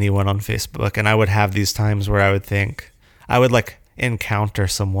find anyone on Facebook, and I would have these times where I would think I would like encounter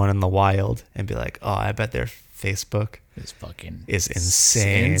someone in the wild and be like, oh, I bet their Facebook is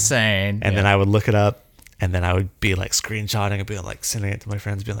insane. And then I would look it up, and then I would be like screenshotting and be like sending it to my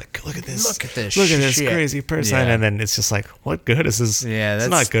friends, being like, look at this crazy person. Yeah. And then it's just like, what good is this? Yeah, it's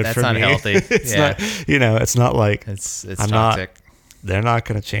not good for me. That's not healthy. It's not, it's not like it's I'm toxic. They're not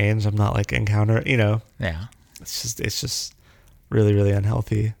going to change. I'm not like Yeah. It's just really, really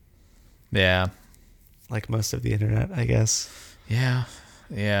unhealthy. Yeah. Like most of the internet, I guess. Yeah.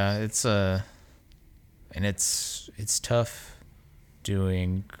 Yeah. It's and it's tough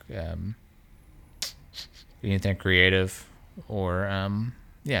doing anything creative or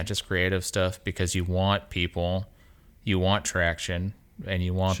just creative stuff, because you want traction, and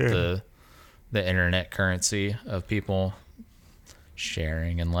you want the internet currency of people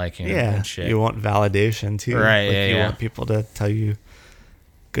sharing and liking and shit. You want validation too, right? Like you want people to tell you,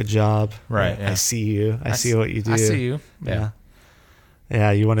 "Good job," right? I see you. I see what you do. I see you. Yeah.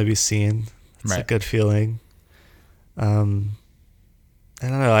 You want to be seen. It's a good feeling. I don't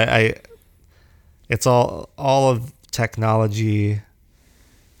know. It's all of technology.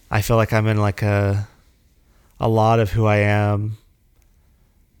 I feel like I'm in like a lot of who I am.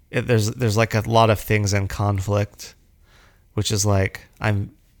 There's like a lot of things in conflict, which is like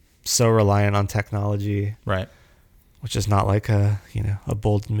I'm so reliant on technology, right? Which is not like a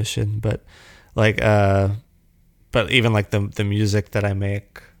bold mission, but like but even like the music that I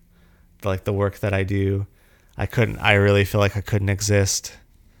make, like the work that I do, I really feel like I couldn't exist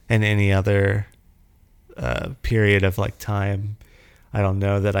in any other period of like time. I don't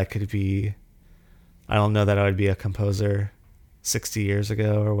know that I would be a composer 60 years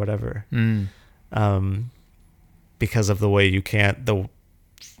ago or whatever. Because of the way you can't,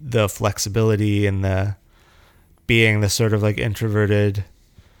 the flexibility and the being the sort of like introverted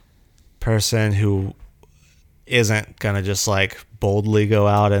person who isn't gonna just like boldly go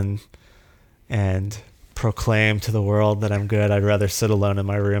out and proclaim to the world that I'm good. I'd rather sit alone in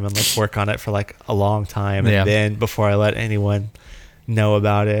my room and like work on it for like a long time, and then before I let anyone know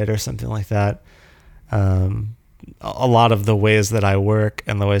about it or something like that. A lot of the ways that I work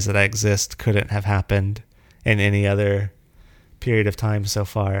and the ways that I exist couldn't have happened in any other period of time so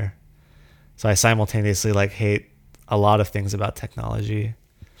far. So I simultaneously like hate a lot of things about technology.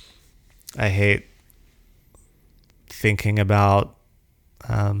 I hate thinking about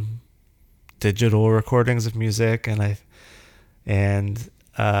digital recordings of music, and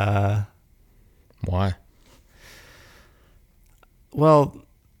why? Well,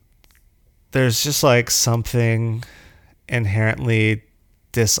 there's just like something inherently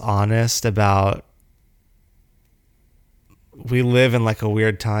dishonest about. We live in like a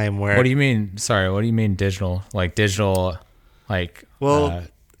weird time where. What do you mean? Sorry, what do you mean digital? Like digital, like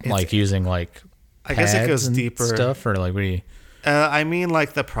like using like. I guess it goes deeper stuff, or like what do you? I mean,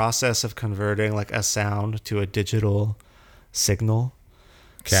 like the process of converting like a sound to a digital signal.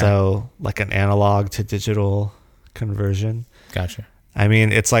 Okay. So like an analog to digital conversion. Gotcha. I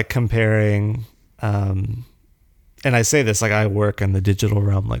mean, it's like comparing, and I say this like I work in the digital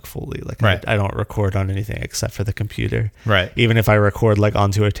realm like fully. Like right. I don't record on anything except for the computer. Right. Even if I record like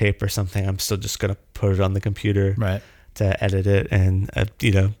onto a tape or something, I'm still just gonna put it on the computer. Right. To edit it and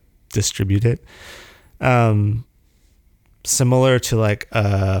distribute it. Similar to like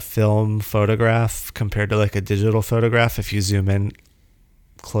a film photograph compared to like a digital photograph. If you zoom in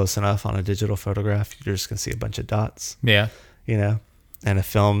close enough on a digital photograph, you're just gonna see a bunch of dots. Yeah. And a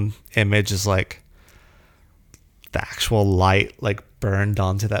film image is like the actual light like burned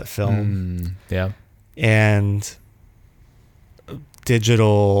onto that film. Yeah. And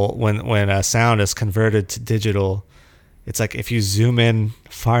digital, when a sound is converted to digital, it's like if you zoom in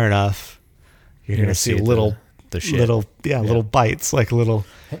far enough, you're gonna see little bites, like little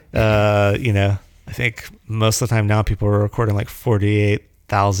I think most of the time now people are recording like 48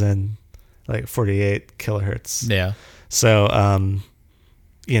 kilohertz. Yeah. So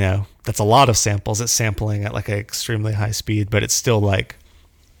that's a lot of samples. It's sampling at like an extremely high speed, but it's still like,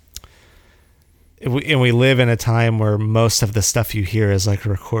 and we live in a time where most of the stuff you hear is like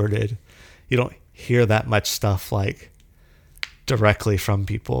recorded. You don't hear that much stuff like directly from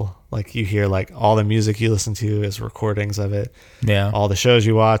people. Like you hear like all the music you listen to is recordings of it. Yeah. All the shows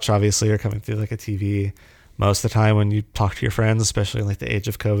you watch obviously are coming through like a TV. Most of the time when you talk to your friends, especially in like the age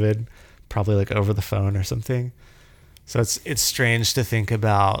of COVID, probably like over the phone or something. So it's strange to think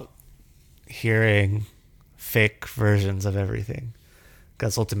about hearing fake versions of everything.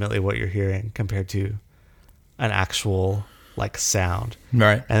 That's ultimately what you're hearing compared to an actual like sound.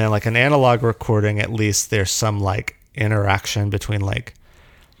 Right. And then like an analog recording, at least there's some like interaction between like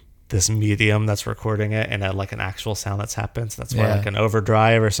this medium that's recording it and like an actual sound that's happened. So that's why like an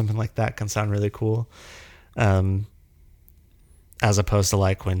overdrive or something like that can sound really cool. As opposed to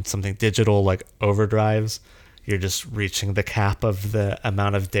like when something digital like overdrives, you're just reaching the cap of the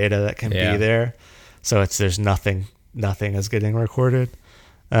amount of data that can be there. So there's nothing is getting recorded.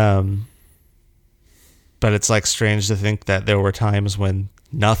 But it's like strange to think that there were times when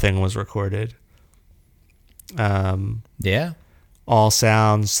nothing was recorded. All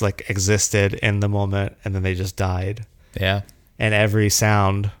sounds like existed in the moment and then they just died. Yeah. And every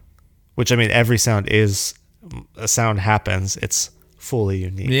sound, which I mean, every sound is, a sound happens, it's fully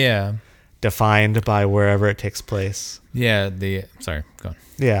unique. Yeah. Defined by wherever it takes place. Yeah. Sorry, go on.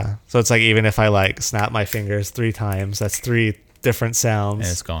 Yeah. So it's like, even if I like snap my fingers 3 times, that's 3 different sounds.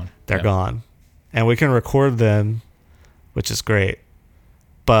 And it's gone. They're gone. And we can record them, which is great.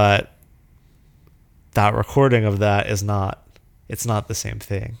 But that recording of that it's not the same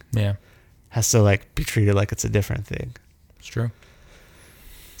thing. Yeah. Has to like be treated like it's a different thing. It's true.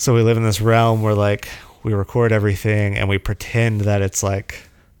 So we live in this realm where like we record everything and we pretend that it's like,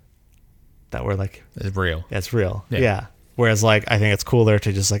 that we're like, it's real. It's real. Yeah. Whereas like, I think it's cooler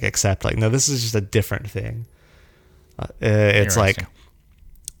to just like accept like, no, this is just a different thing. It's like,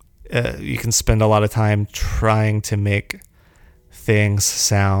 you can spend a lot of time trying to make things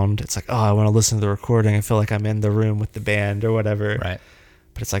sound. It's like, oh, I want to listen to the recording. I feel like I'm in the room with the band or whatever. Right.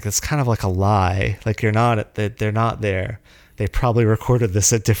 But it's like, it's kind of like a lie. Like they're not there. They probably recorded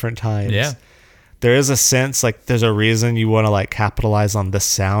this at different times. Yeah. There is a sense, like there's a reason you want to like capitalize on the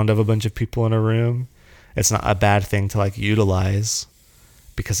sound of a bunch of people in a room. It's not a bad thing to like utilize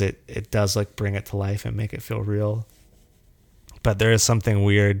because it does like bring it to life and make it feel real. But there is something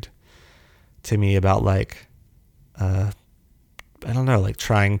weird to me about like, I don't know, like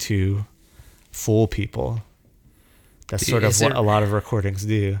trying to fool people. That's sort of what a lot of recordings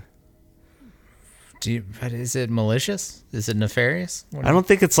do. But is it malicious? Is it nefarious? I don't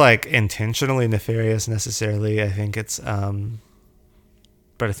think it's like intentionally nefarious necessarily. I think it's, but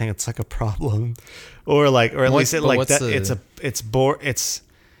I think it's like a problem, or at least it like that.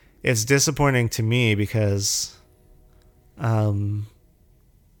 It's disappointing to me because,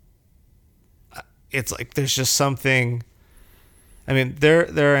 it's like there's just something. I mean, there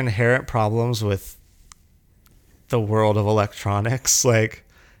are inherent problems with the world of electronics, like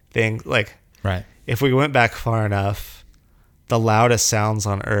things like. Right. if we went back far enough, the loudest sounds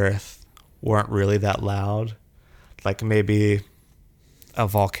on Earth weren't really that loud. Like maybe a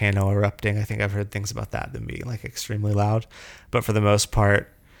volcano erupting. I think I've heard things about that them being like extremely loud. But for the most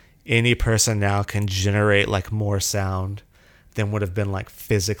part, any person now can generate like more sound than would have been like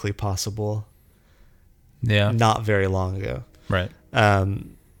physically possible. Yeah. Not very long ago. Right.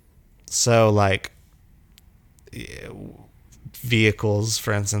 So like vehicles,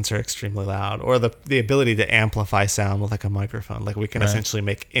 for instance, are extremely loud, or the ability to amplify sound with like a microphone. Like we can essentially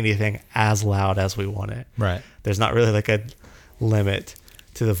make anything as loud as we want it. Right. There's not really like a limit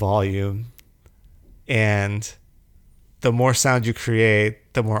to the volume. And the more sound you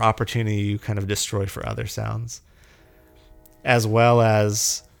create, the more opportunity you kind of destroy for other sounds. As well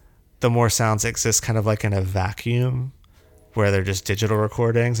as the more sounds exist kind of like in a vacuum where they're just digital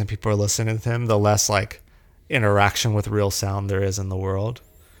recordings and people are listening to them, the less like interaction with real sound there is in the world.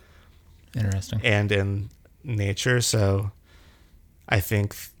 Interesting. And in nature. So I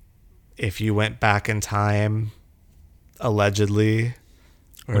think if you went back in time, allegedly,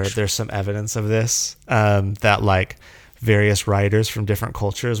 or there's some evidence of this, that like various writers from different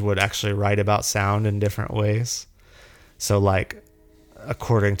cultures would actually write about sound in different ways. So like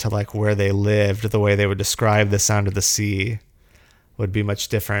according to like where they lived, the way they would describe the sound of the sea would be much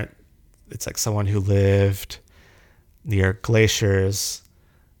different. It's like someone who lived near glaciers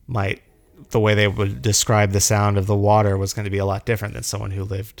the way they would describe the sound of the water was going to be a lot different than someone who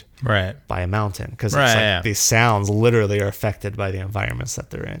lived by a mountain. Because it's like these sounds literally are affected by the environments that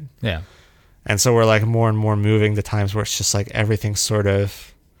they're in. Yeah. And so we're like more and more moving to times where it's just like everything sort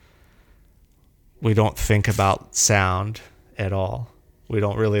of, we don't think about sound at all. We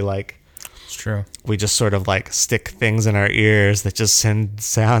don't really like, it's true. We just sort of like stick things in our ears that just send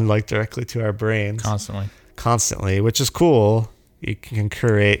sound like directly to our brains. Constantly, which is cool. You can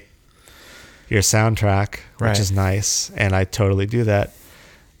curate your soundtrack, which is nice. And I totally do that.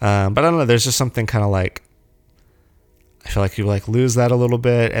 But I don't know, there's just something kind of like, I feel like you like lose that a little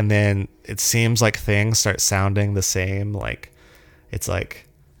bit. And then it seems like things start sounding the same. Like it's like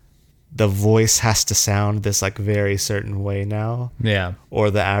the voice has to sound this like very certain way now. Yeah. Or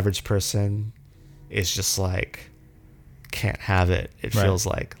the average person is just like, can't have it. It feels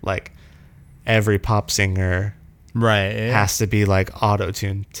like every pop singer has to be like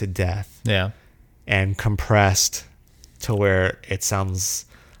auto-tuned to death. Yeah. And compressed to where it sounds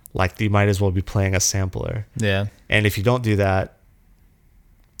like you might as well be playing a sampler. Yeah. And if you don't do that,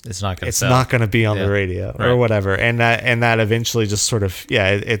 it's not going to be on the radio or whatever. And that eventually just sort of,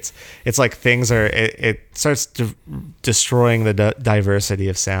 it's like things are, it starts destroying the diversity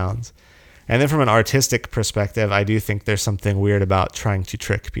of sounds. And then from an artistic perspective, I do think there's something weird about trying to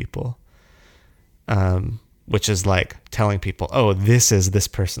trick people. Which is like telling people, oh, this is this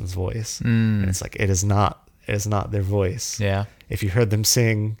person's voice. And it's like, it is not their voice. Yeah. If you heard them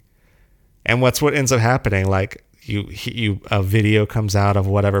sing, and what ends up happening, like a video comes out of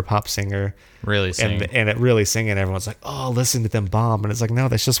whatever pop singer really singing, and it really singing, everyone's like, oh, listen to them bomb. And it's like, no,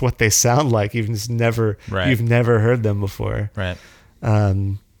 that's just what they sound like. You've never heard them before. Right.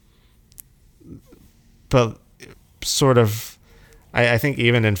 But sort of, I think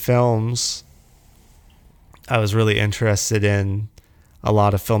even in films, I was really interested in a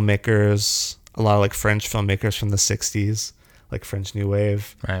lot of filmmakers, a lot of like French filmmakers from the 60s, like French New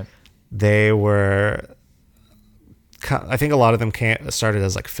Wave. Right. They were, I think a lot of them started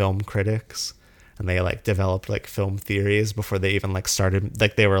as like film critics, and they like developed like film theories before they even like started,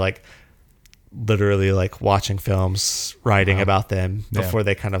 like they were like literally like watching films, writing about them before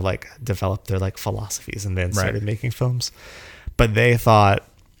they kind of like developed their like philosophies and then started making films. But they thought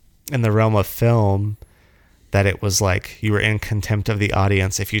in the realm of film that it was like you were in contempt of the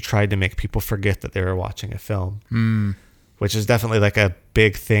audience if you tried to make people forget that they were watching a film, which is definitely like a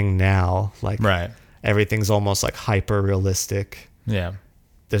big thing now. Like everything's almost like hyper realistic. Yeah.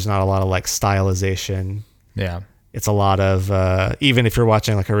 There's not a lot of like stylization. Yeah. It's a lot of, even if you're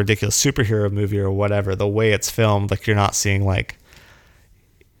watching like a ridiculous superhero movie or whatever, the way it's filmed, like you're not seeing like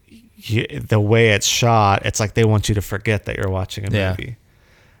the way it's shot. It's like they want you to forget that you're watching a movie.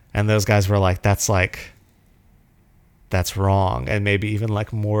 And those guys were like, that's wrong. And maybe even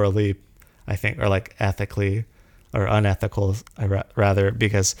like morally, I think, or like ethically or unethical, rather,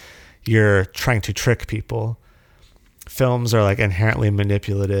 because you're trying to trick people. Films are like inherently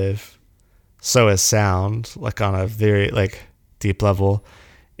manipulative. So is sound, like on a very like deep level,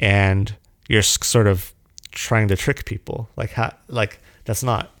 and you're sort of trying to trick people. Like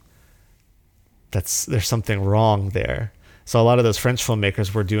there's something wrong there. So a lot of those French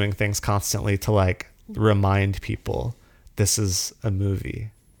filmmakers were doing things constantly to like remind people this is a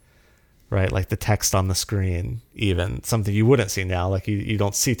movie. right? Like the text on the screen, even something you wouldn't see now. Like you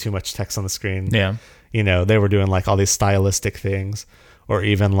don't see too much text on the screen. Yeah. You know, they were doing like all these stylistic things, or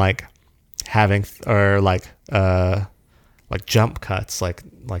even like having like jump cuts, like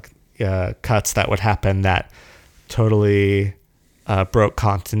cuts that would happen that totally broke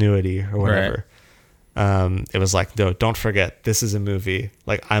continuity or whatever. Right. It was like, no, don't forget, this is a movie.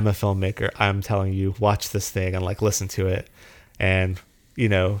 Like, I'm a filmmaker. I'm telling you, watch this thing and like listen to it. And, you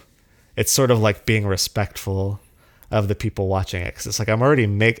know, it's sort of like being respectful of the people watching it. Cause it's like, I'm already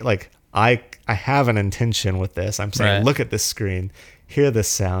I have an intention with this. I'm saying, right. Look at this screen, hear this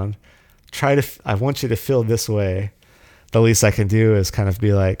sound, I want you to feel this way. The least I can do is kind of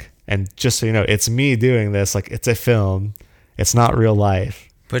be like, and just so you know, it's me doing this. Like, it's a film. It's not real life.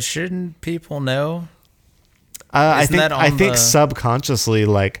 But shouldn't people know? I think subconsciously,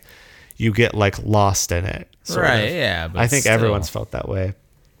 like, you get like lost in it. Right. Of. Yeah. But I think everyone's felt that way.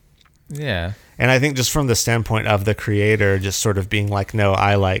 Yeah. And I think just from the standpoint of the creator, just sort of being like, no,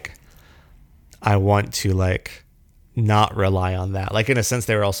 I want to like not rely on that. Like, in a sense,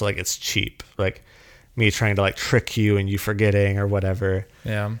 they were also like, it's cheap. Like, me trying to like trick you and you forgetting or whatever.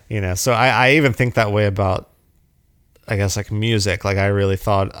 Yeah. You know, so I even think that way about, I guess, like music. Like, I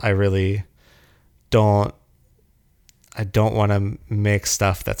don't want to make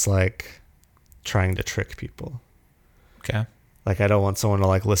stuff that's like trying to trick people. Okay. Like, I don't want someone to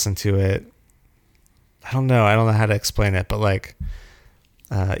like listen to it. I don't know how to explain it, but like,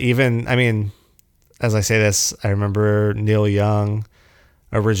 even, I mean, as I say this, I remember Neil Young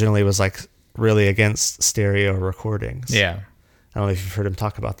originally was like really against stereo recordings. Yeah. I don't know if you've heard him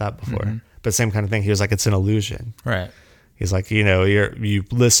talk about that before, mm-hmm. But same kind of thing. He was like, it's an illusion. Right. He's like, you know, you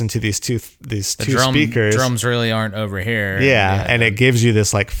listen to these two speakers. Drums really aren't over here. Yeah. And it gives you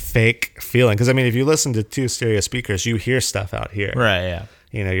this like fake feeling. Cause I mean, if you listen to two stereo speakers, you hear stuff out here. Right. Yeah.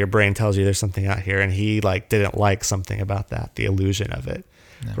 You know, your brain tells you there's something out here. And he like didn't like something about that, the illusion of it,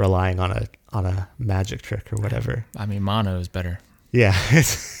 relying on a magic trick or whatever. I mean, mono is better. Yeah.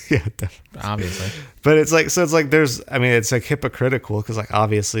 Yeah, definitely. Obviously. But it's like, so it's like it's like hypocritical because like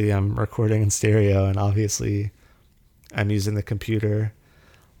obviously I'm recording in stereo and obviously I'm using the computer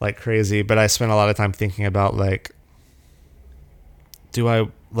like crazy, but I spent a lot of time thinking about like,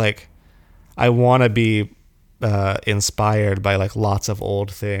 I want to be inspired by like lots of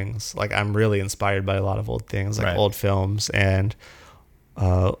old things. Like, I'm really inspired by a lot of old things, like old films and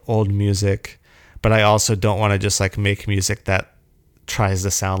old music, but I also don't want to just like make music that tries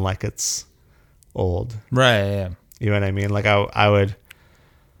to sound like it's old. Right. Yeah. You know what I mean? Like, I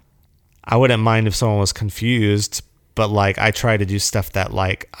wouldn't mind if someone was confused, but like, I try to do stuff that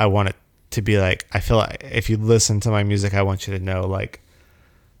like, I want it to be like, I feel like if you listen to my music, I want you to know, like,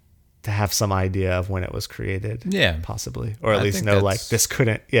 to have some idea of when it was created. Yeah. Possibly. Or at least know like this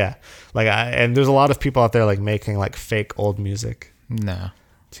couldn't. Yeah. Like, and there's a lot of people out there like making like fake old music. No.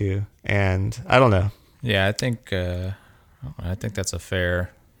 Too. And I don't know. Yeah. I think that's a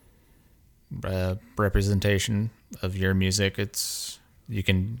fair representation of your music. You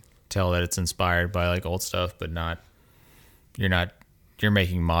can tell that it's inspired by like old stuff, but you're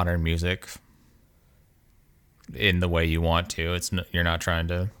making modern music in the way you want to. You're not trying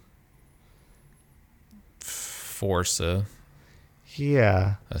to force a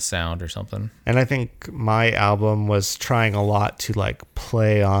sound or something. And I think my album was trying a lot to like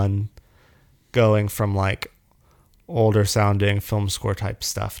play on going from like older sounding film score type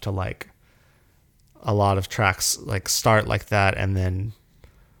stuff to like a lot of tracks like start like that, and then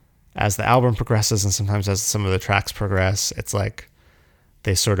as the album progresses and sometimes as some of the tracks progress, it's like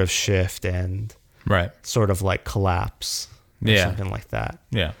they sort of shift and sort of like collapse or something like that.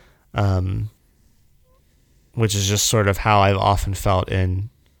 Yeah. Which is just sort of how I've often felt in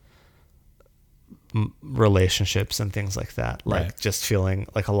relationships and things like that. Like just feeling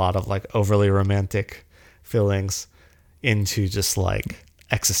like a lot of like overly romantic feelings into just like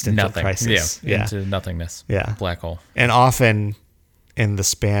existential crisis. Yeah. Into nothingness. Yeah. Black hole. And often in the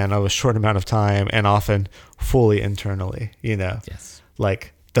span of a short amount of time, and often fully internally, you know. Yes.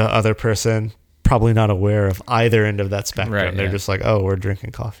 Like the other person probably not aware of either end of that spectrum. Right, They're just like, oh, we're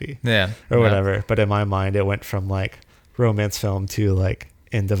drinking coffee. Yeah. Or whatever. But in my mind, it went from like romance film to like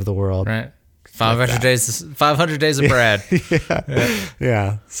end of the world. Right. 500 days of Brad.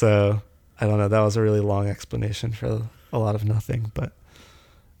 Yeah. So I don't know. That was a really long explanation for a lot of nothing, but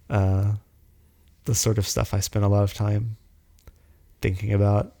the sort of stuff I spent a lot of time thinking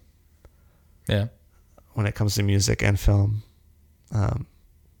about. Yeah. When it comes to music and film.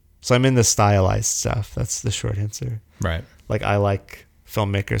 So I'm in the stylized stuff. That's the short answer. Right. Like, I like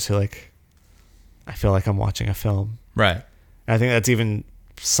filmmakers who like, I feel like I'm watching a film. Right. And I think that's even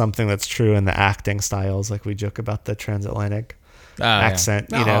something that's true in the acting styles. Like we joke about the transatlantic accent,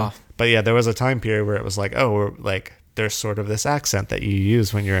 you know. But yeah, there was a time period where it was like, oh, we're like, there's sort of this accent that you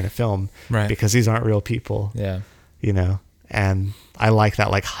use when you're in a film, right? Because these aren't real people, you know. And I like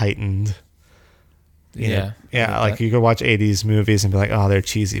that, like heightened. You know, like you could watch 80s movies and be like, oh, they're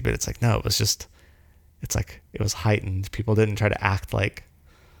cheesy, but it's like, no, it was just, it's like it was heightened. People didn't try to act like,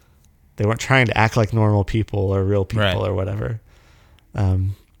 they weren't trying to act like normal people or real people or whatever. I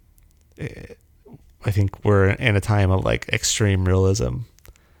think we're in a time of like extreme realism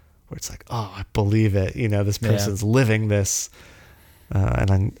where it's like, oh, I believe it. You know, this person's living this.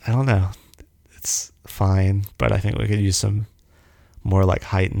 And I don't know. It's fine, but I think we could use some more like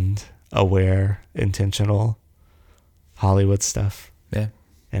heightened, aware, intentional Hollywood stuff. Yeah.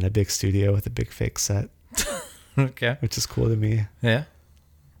 And a big studio with a big fake set. Okay. Which is cool to me. Yeah.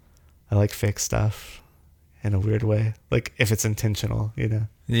 I like fake stuff in a weird way. Like if it's intentional, you know?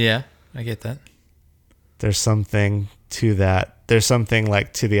 Yeah, I get that. There's something to that. There's something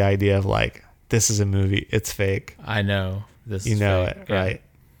like to the idea of like, this is a movie. It's fake. I know. This you is know fake. it, right?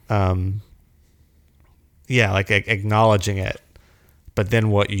 Yeah, like acknowledging it. But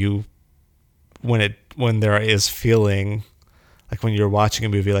then when there is feeling, like when you're watching a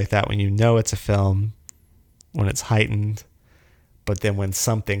movie like that, when you know it's a film, when it's heightened, but then when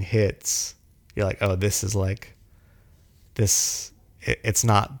something hits, you're like, oh, this is like this. It's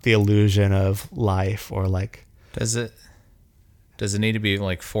not the illusion of life or like. Does it need to be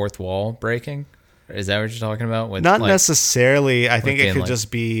like fourth wall breaking? Is that what you're talking about? With, not like, necessarily. I think it could like,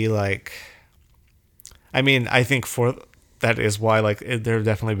 just be like. I mean, I think that is why like there have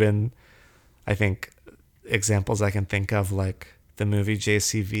definitely been, I think, examples I can think of like the movie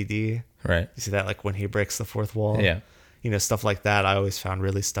JCVD. Right. You see that like when he breaks the fourth wall. Yeah. You know, stuff like that I always found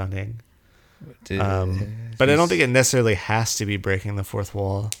really stunning. But I don't think it necessarily has to be breaking the fourth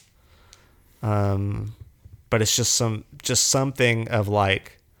wall. But it's just something of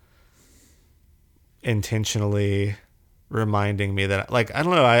like intentionally reminding me that, like, I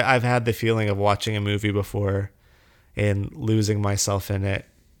don't know, I've had the feeling of watching a movie before and losing myself in it.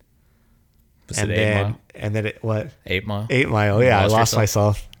 Was it 8 Mile? And then it, what? 8 Mile? 8 Mile, yeah. I lost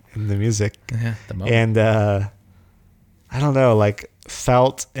myself in the music. Yeah, the moment. And I don't know, like,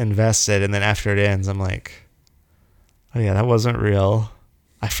 felt invested, and then after it ends, I'm like, oh yeah, that wasn't real.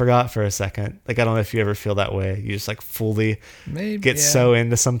 I forgot for a second. Like, I don't know if you ever feel that way. You just like fully get so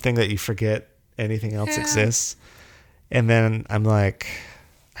into something that you forget anything else exists. And then I'm like,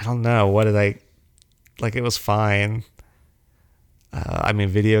 I don't know, what did I, like, it was fine. I mean,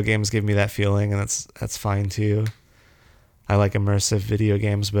 video games give me that feeling, and that's fine too. I like immersive video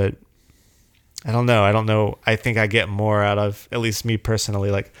games, but I don't know. I think I get more out of, at least me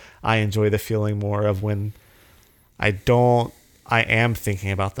personally, like, I enjoy the feeling more of when I am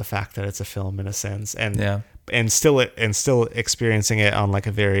thinking about the fact that it's a film in a sense, and still experiencing it on like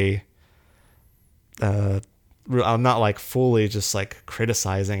a very, I'm not like fully just like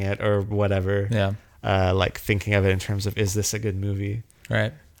criticizing it or whatever. Yeah. Like thinking of it in terms of, is this a good movie?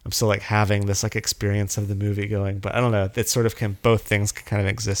 Right. I'm still like having this like experience of the movie going, but I don't know. It sort of both things can kind of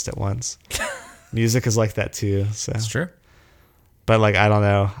exist at once. Music is like that too. So that's true. But like, I don't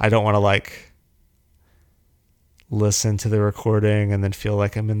know. I don't want to like listen to the recording and then feel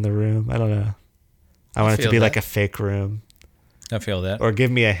like I'm in the room. I don't know. I want it to be like a fake room. I feel that. Or give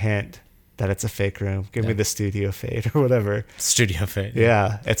me a hint that it's a fake room. Give me the studio fade or whatever. Studio fade.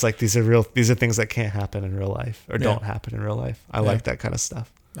 Yeah. It's like these are things that can't happen in real life or don't happen in real life. I like that kind of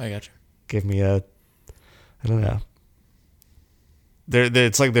stuff. I got you. Give me I don't know.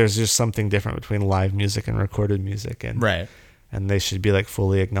 It's like there's just something different between live music and recorded music, and right. And they should be like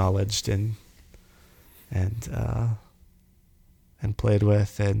fully acknowledged and played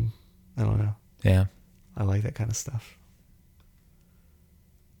with, and I don't know. Yeah. I like that kind of stuff.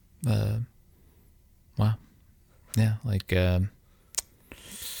 Wow. Yeah, like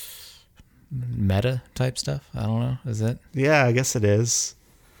meta type stuff. I don't know. Is it? Yeah, I guess it is.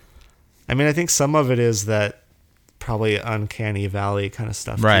 I mean, I think some of it is that probably uncanny valley kind of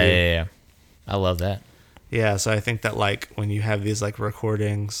stuff. Right. Too. Yeah. I love that. Yeah. So I think that like when you have these like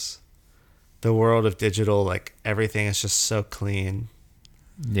recordings, the world of digital, like everything is just so clean.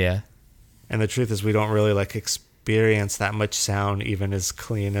 Yeah. And the truth is we don't really like experience that much sound even as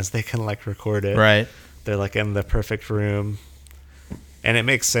clean as they can like record it. Right. They're like in the perfect room. And it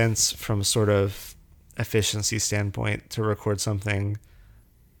makes sense from a sort of efficiency standpoint to record something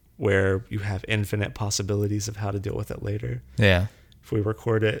where you have infinite possibilities of how to deal with it later. Yeah. If we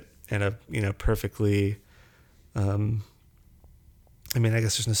record it in a, perfectly, I mean, I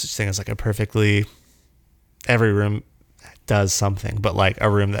guess there's no such thing as like a perfectly, every room does something, but like a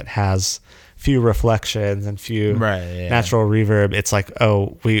room that has few reflections and few natural reverb, it's like,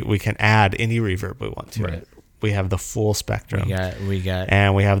 oh, we can add any reverb we want to it. We have the full spectrum. We got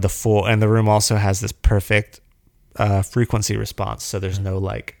and we have the full, and the room also has this perfect frequency response. So there's no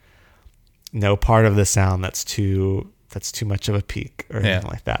part of the sound that's too much of a peak or anything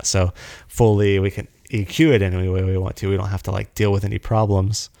like that. So fully we can EQ it any way we want to. We don't have to like deal with any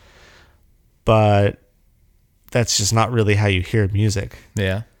problems. But that's just not really how you hear music.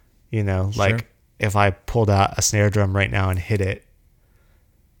 Yeah. You know, like if I pulled out a snare drum right now and hit it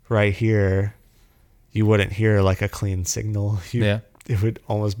right here, you wouldn't hear like a clean signal. It would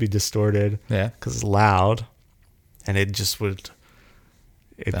almost be distorted. Yeah. Because it's loud, and it just would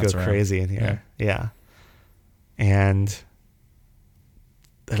go crazy in here. Yeah. And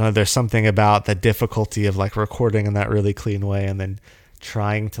I don't know, there's something about the difficulty of like recording in that really clean way and then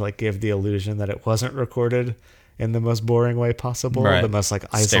trying to like give the illusion that it wasn't recorded in the most boring way possible, the most like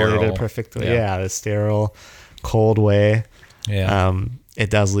isolated, sterile. Perfect way. The sterile, cold way. Yeah.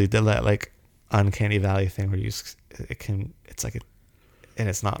 It does lead to that like uncanny valley thing where and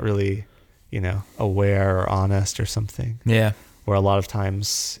it's not really, you know, aware or honest or something. Yeah. Where a lot of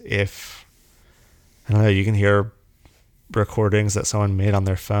times if, I don't know, you can hear recordings that someone made on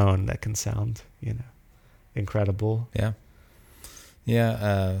their phone that can sound, you know, incredible. Yeah.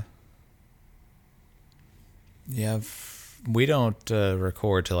 Yeah. We don't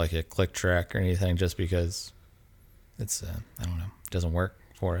record to like a click track or anything just because it's, I don't know, it doesn't work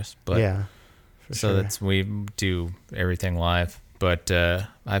for us. But we do everything live. But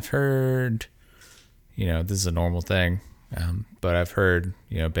I've heard, you know, this is a normal thing. But I've heard,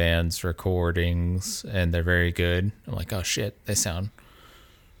 you know, bands recordings and they're very good. I'm like, oh shit, there's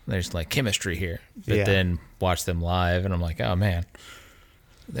like chemistry here. But then watch them live and I'm like, oh man,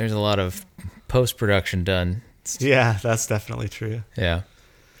 there's a lot of post-production done. Yeah, that's definitely true. Yeah.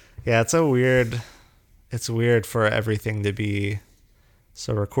 Yeah, it's weird for everything to be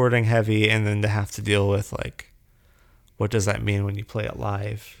so recording heavy and then to have to deal with like, what does that mean when you play it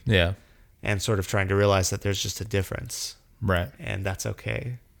live? Yeah. And sort of trying to realize that there's just a difference. Right. And that's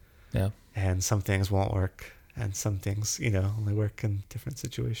okay. Yeah. And some things won't work and some things, you know, only work in different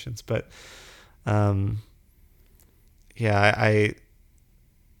situations. But I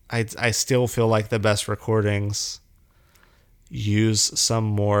still feel like the best recordings use some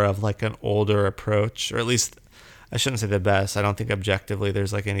more of like an older approach, or at least I shouldn't say the best. I don't think objectively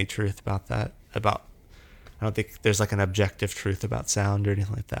there's like any truth about that. I don't think there's like an objective truth about sound or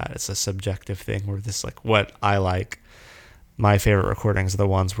anything like that. It's a subjective thing where this like what I like. My favorite recordings are the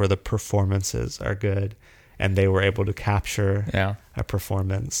ones where the performances are good and they were able to capture a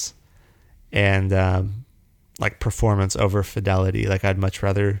performance and like performance over fidelity. Like I'd much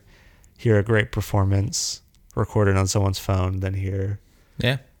rather hear a great performance recorded on someone's phone than hear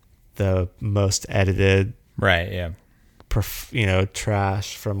the most edited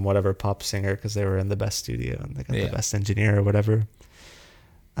trash from whatever pop singer because they were in the best studio and they got the best engineer or whatever.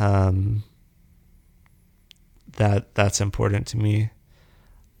 That's important to me.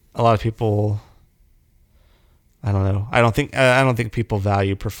 A lot of people, I don't know. I don't think people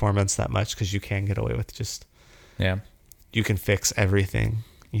value performance that much because you can get away with just you can fix everything.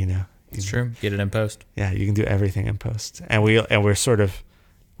 You know, it's true. Get it in post. Yeah, you can do everything in post, and we're sort of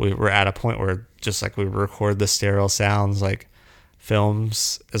we're at a point where just like we record the sterile sounds, like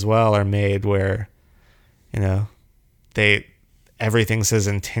films as well are made where, you know, everything's as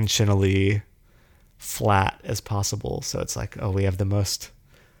intentionally flat as possible. So it's like, oh, we have the most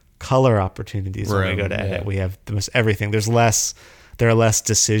color opportunities when we go to edit. We have the most everything. There are less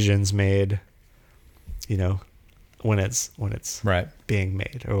decisions made, you know, when it's being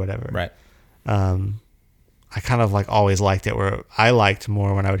made or whatever. Right. I kind of like always liked it where I liked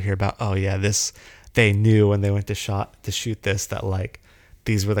more when I would hear about, oh yeah, they knew when they went to shoot this that like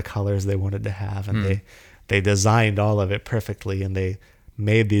these were the colors they wanted to have and they designed all of it perfectly and they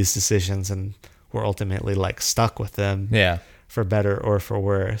made these decisions and were ultimately like stuck with them for better or for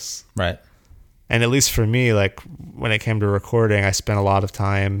worse. Right. And at least for me, like when it came to recording, I spent a lot of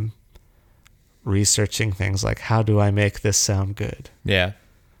time researching things like, how do I make this sound good? Yeah.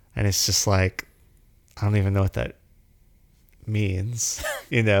 And it's just like, I don't even know what that means,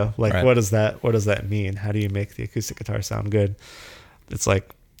 you know, like what does that mean? How do you make the acoustic guitar sound good? It's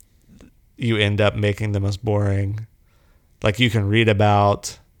like you end up making the most boring, like you can read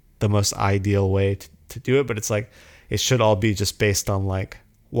about the most ideal way to do it, but it's like, it should all be just based on like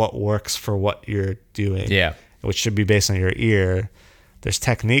what works for what you're doing. Yeah. Which should be based on your ear. There's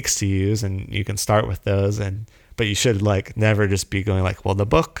techniques to use and you can start with those, But you should like never just be going like, well, the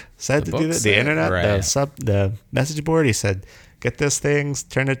book said to do this. The internet, right. the message board, he said, get this things,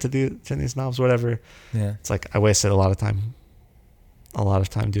 turn these knobs, whatever. Yeah. It's like I wasted a lot of time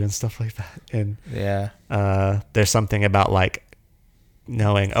doing stuff like that. And there's something about like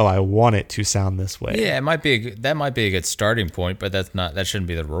knowing, oh, I want it to sound this way. Yeah, that might be a good starting point, but that shouldn't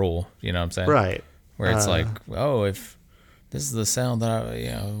be the rule. You know what I'm saying? Right. Where it's like, oh, if this is the sound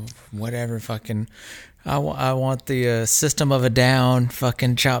that whatever fucking, I want the System of a Down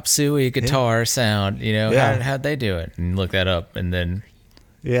fucking chop suey guitar sound. How'd they do it? And look that up, and then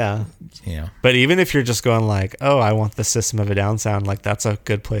But even if you're just going like, oh, I want the System of a Down sound, like that's a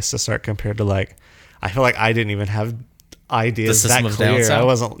good place to start compared to like, I feel like I didn't even have ideas that clear. I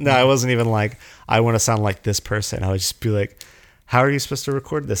wasn't even like, I want to sound like this person. I would just be like, how are you supposed to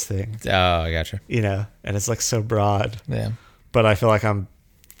record this thing? Oh, I gotcha. And it's like so broad. Yeah. But I feel like I'm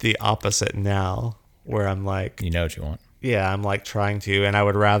the opposite now, where I'm like, you know what you want. Yeah, I'm like trying to, and I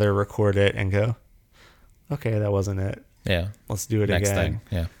would rather record it and go, okay, that wasn't it. Yeah. Let's do it Next again. thing.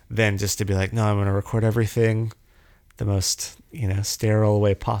 Yeah. Than just to be like, no, I'm going to record everything the most, sterile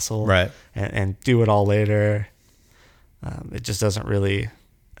way possible. Right. And do it all later. It just doesn't really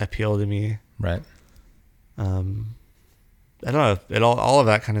appeal to me. Right. I don't know. All of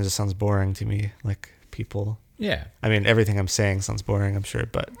that kind of just sounds boring to me. Like people. Yeah. I mean, everything I'm saying sounds boring, I'm sure,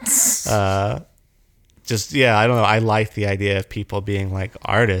 but I don't know. I like the idea of people being like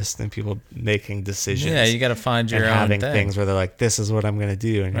artists and people making decisions. Yeah, you got to find your own having thing. things where they're like, this is what I'm going to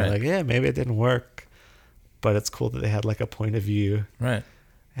do. And you're Right. like, yeah, maybe it didn't work, but it's cool that they had like a point of view. Right.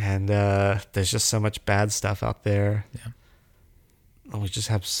 And there's just so much bad stuff out there. Yeah. And we just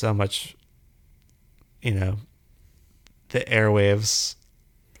have so much, the airwaves,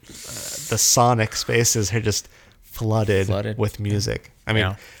 the sonic spaces are just flooded. With music. I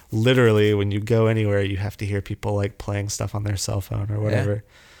mean, literally when you go anywhere, you have to hear people like playing stuff on their cell phone or whatever.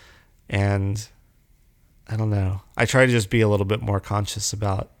 Yeah. And I don't know. I try to just be a little bit more conscious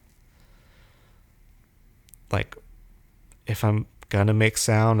about like, if I'm gonna make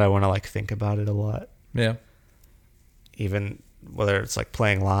sound, I want to like think about it a lot. Yeah. Even whether it's like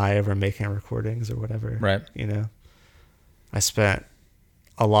playing live or making recordings or whatever. Right. I spent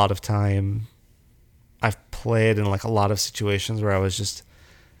a lot of time. I've played in like a lot of situations where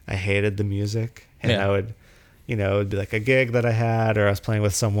I hated the music, and I would, it'd be like a gig that I had, or I was playing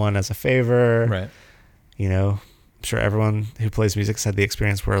with someone as a favor. Right. I'm sure everyone who plays music's had the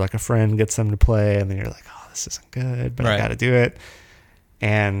experience where like a friend gets them to play, and then you're like, oh, this isn't good, but I got to do it.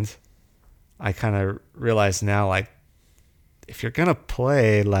 And I kind of realize now, like, if you're gonna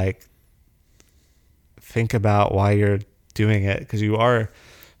play, like, think about why you're doing it, because you are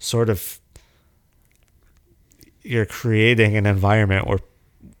sort of, you're creating an environment where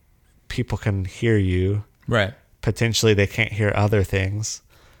people can hear you. Right. Potentially they can't hear other things.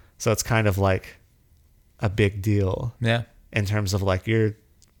 So it's kind of like a big deal. Yeah. In terms of like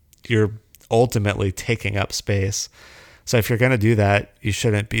you're ultimately taking up space. So if you're going to do that, you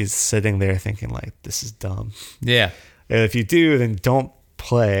shouldn't be sitting there thinking like, this is dumb. Yeah. And if you do, then don't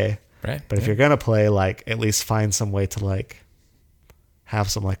play. Right. But if you're going to play, like, at least find some way to like have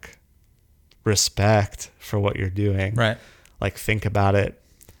some like respect for what you're doing. Right. Like think about it,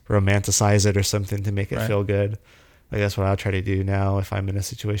 romanticize it or something to make it feel good. Like that's what I'll try to do now if I'm in a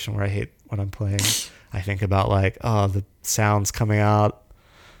situation where I hate what I'm playing. I think about like, oh, the sound's coming out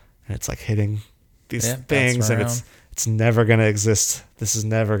and it's like hitting these things and it's never going to exist. This is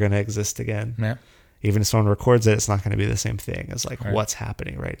never going to exist again. Yeah. Even if someone records it, it's not going to be the same thing as like what's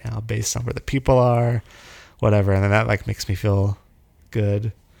happening right now based on where the people are, whatever. And then that like makes me feel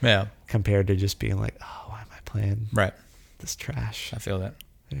good. Yeah. Compared to just being like, oh, why am I playing this trash? I feel that.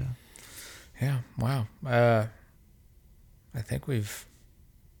 Yeah. Yeah. Wow. I think we're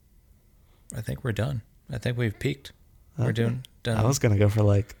done. I think we've peaked. Okay. We're done. I was going to go for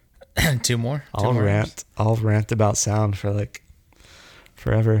like two more. I'll rant about sound for like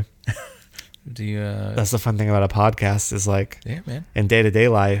forever. Do you, that's the fun thing about a podcast is like, man. In day-to-day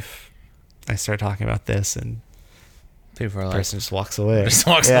life, I start talking about this and people are the like, person just walks away.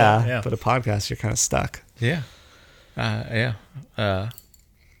 Away. Yeah. But a podcast, you're kind of stuck. Yeah. Yeah.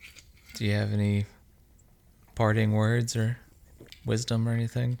 Do you have any parting words or wisdom or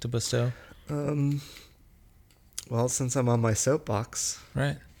anything to bestow? Well, since I'm on my soapbox,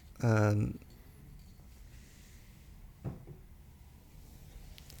 right.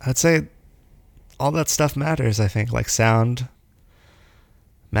 I'd say all that stuff matters. I think like sound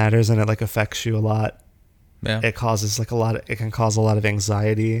matters and it like affects you a lot. Yeah. It causes like it can cause a lot of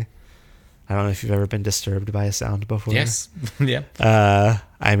anxiety. I don't know if you've ever been disturbed by a sound before. Yes. Yeah.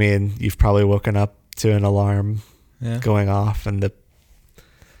 I mean, you've probably woken up to an alarm Yeah. going off and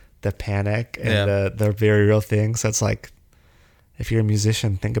the panic and Yeah. the very real things. That's like, if you're a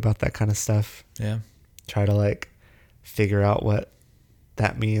musician, think about that kind of stuff. Yeah. Try to like figure out what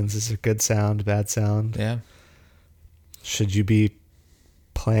that means. Is it good sound, bad sound? Yeah. Should you be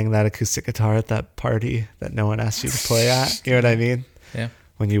playing that acoustic guitar at that party that no one asked you to play at? You know what I mean? Yeah.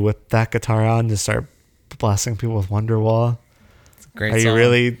 When you whip that guitar on to start blasting people with Wonderwall. It's a great Are song.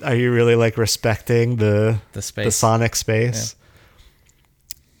 you really like respecting the space? sonic space?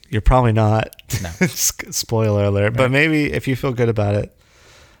 You're probably not. No. Spoiler alert. Right. But maybe if you feel good about it.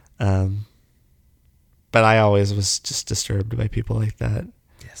 But I always was just disturbed by people like that.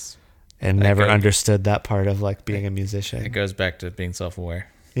 Yes. And never understood that part of like being a musician. It goes back to being self-aware.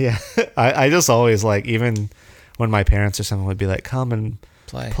 Yeah. I just always like, even when my parents or someone would be like, come and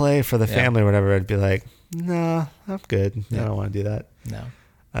play for the family or whatever, I'd be like, no, I'm good. I don't want to do that. No.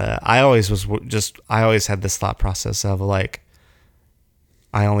 I always had this thought process of like,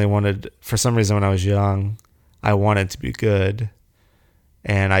 I only wanted, for some reason when I was young, I wanted to be good.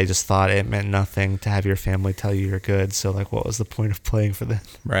 And I just thought it meant nothing to have your family tell you you're good. So like, what was the point of playing for them?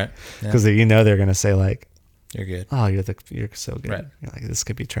 Right. Because you know they're gonna say like, you're good. Oh, you're so good. Right. You're like, this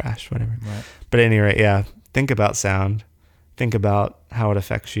could be trash, whatever. Right. But at any rate, yeah. Think about sound. Think about how it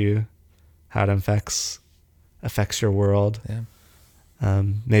affects you, how it affects your world. Yeah.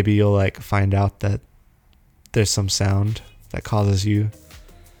 Maybe you'll like find out that there's some sound that causes you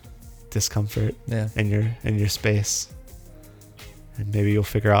discomfort in your space. And maybe you'll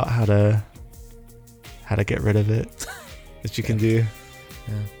figure out how to get rid of it, that you can do.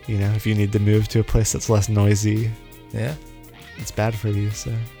 Yeah. You know, if you need to move to a place that's less noisy. Yeah. It's bad for you, so.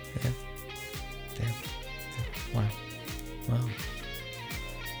 Yeah. Damn. Wow. Wow.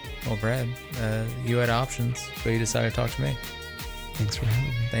 Well, Brad, you had options, but you decided to talk to me. Thanks for having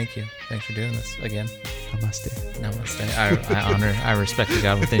me. Thank you. Thanks for doing this again. Namaste. Namaste. I honor, I respect the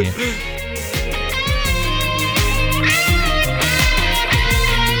God within you.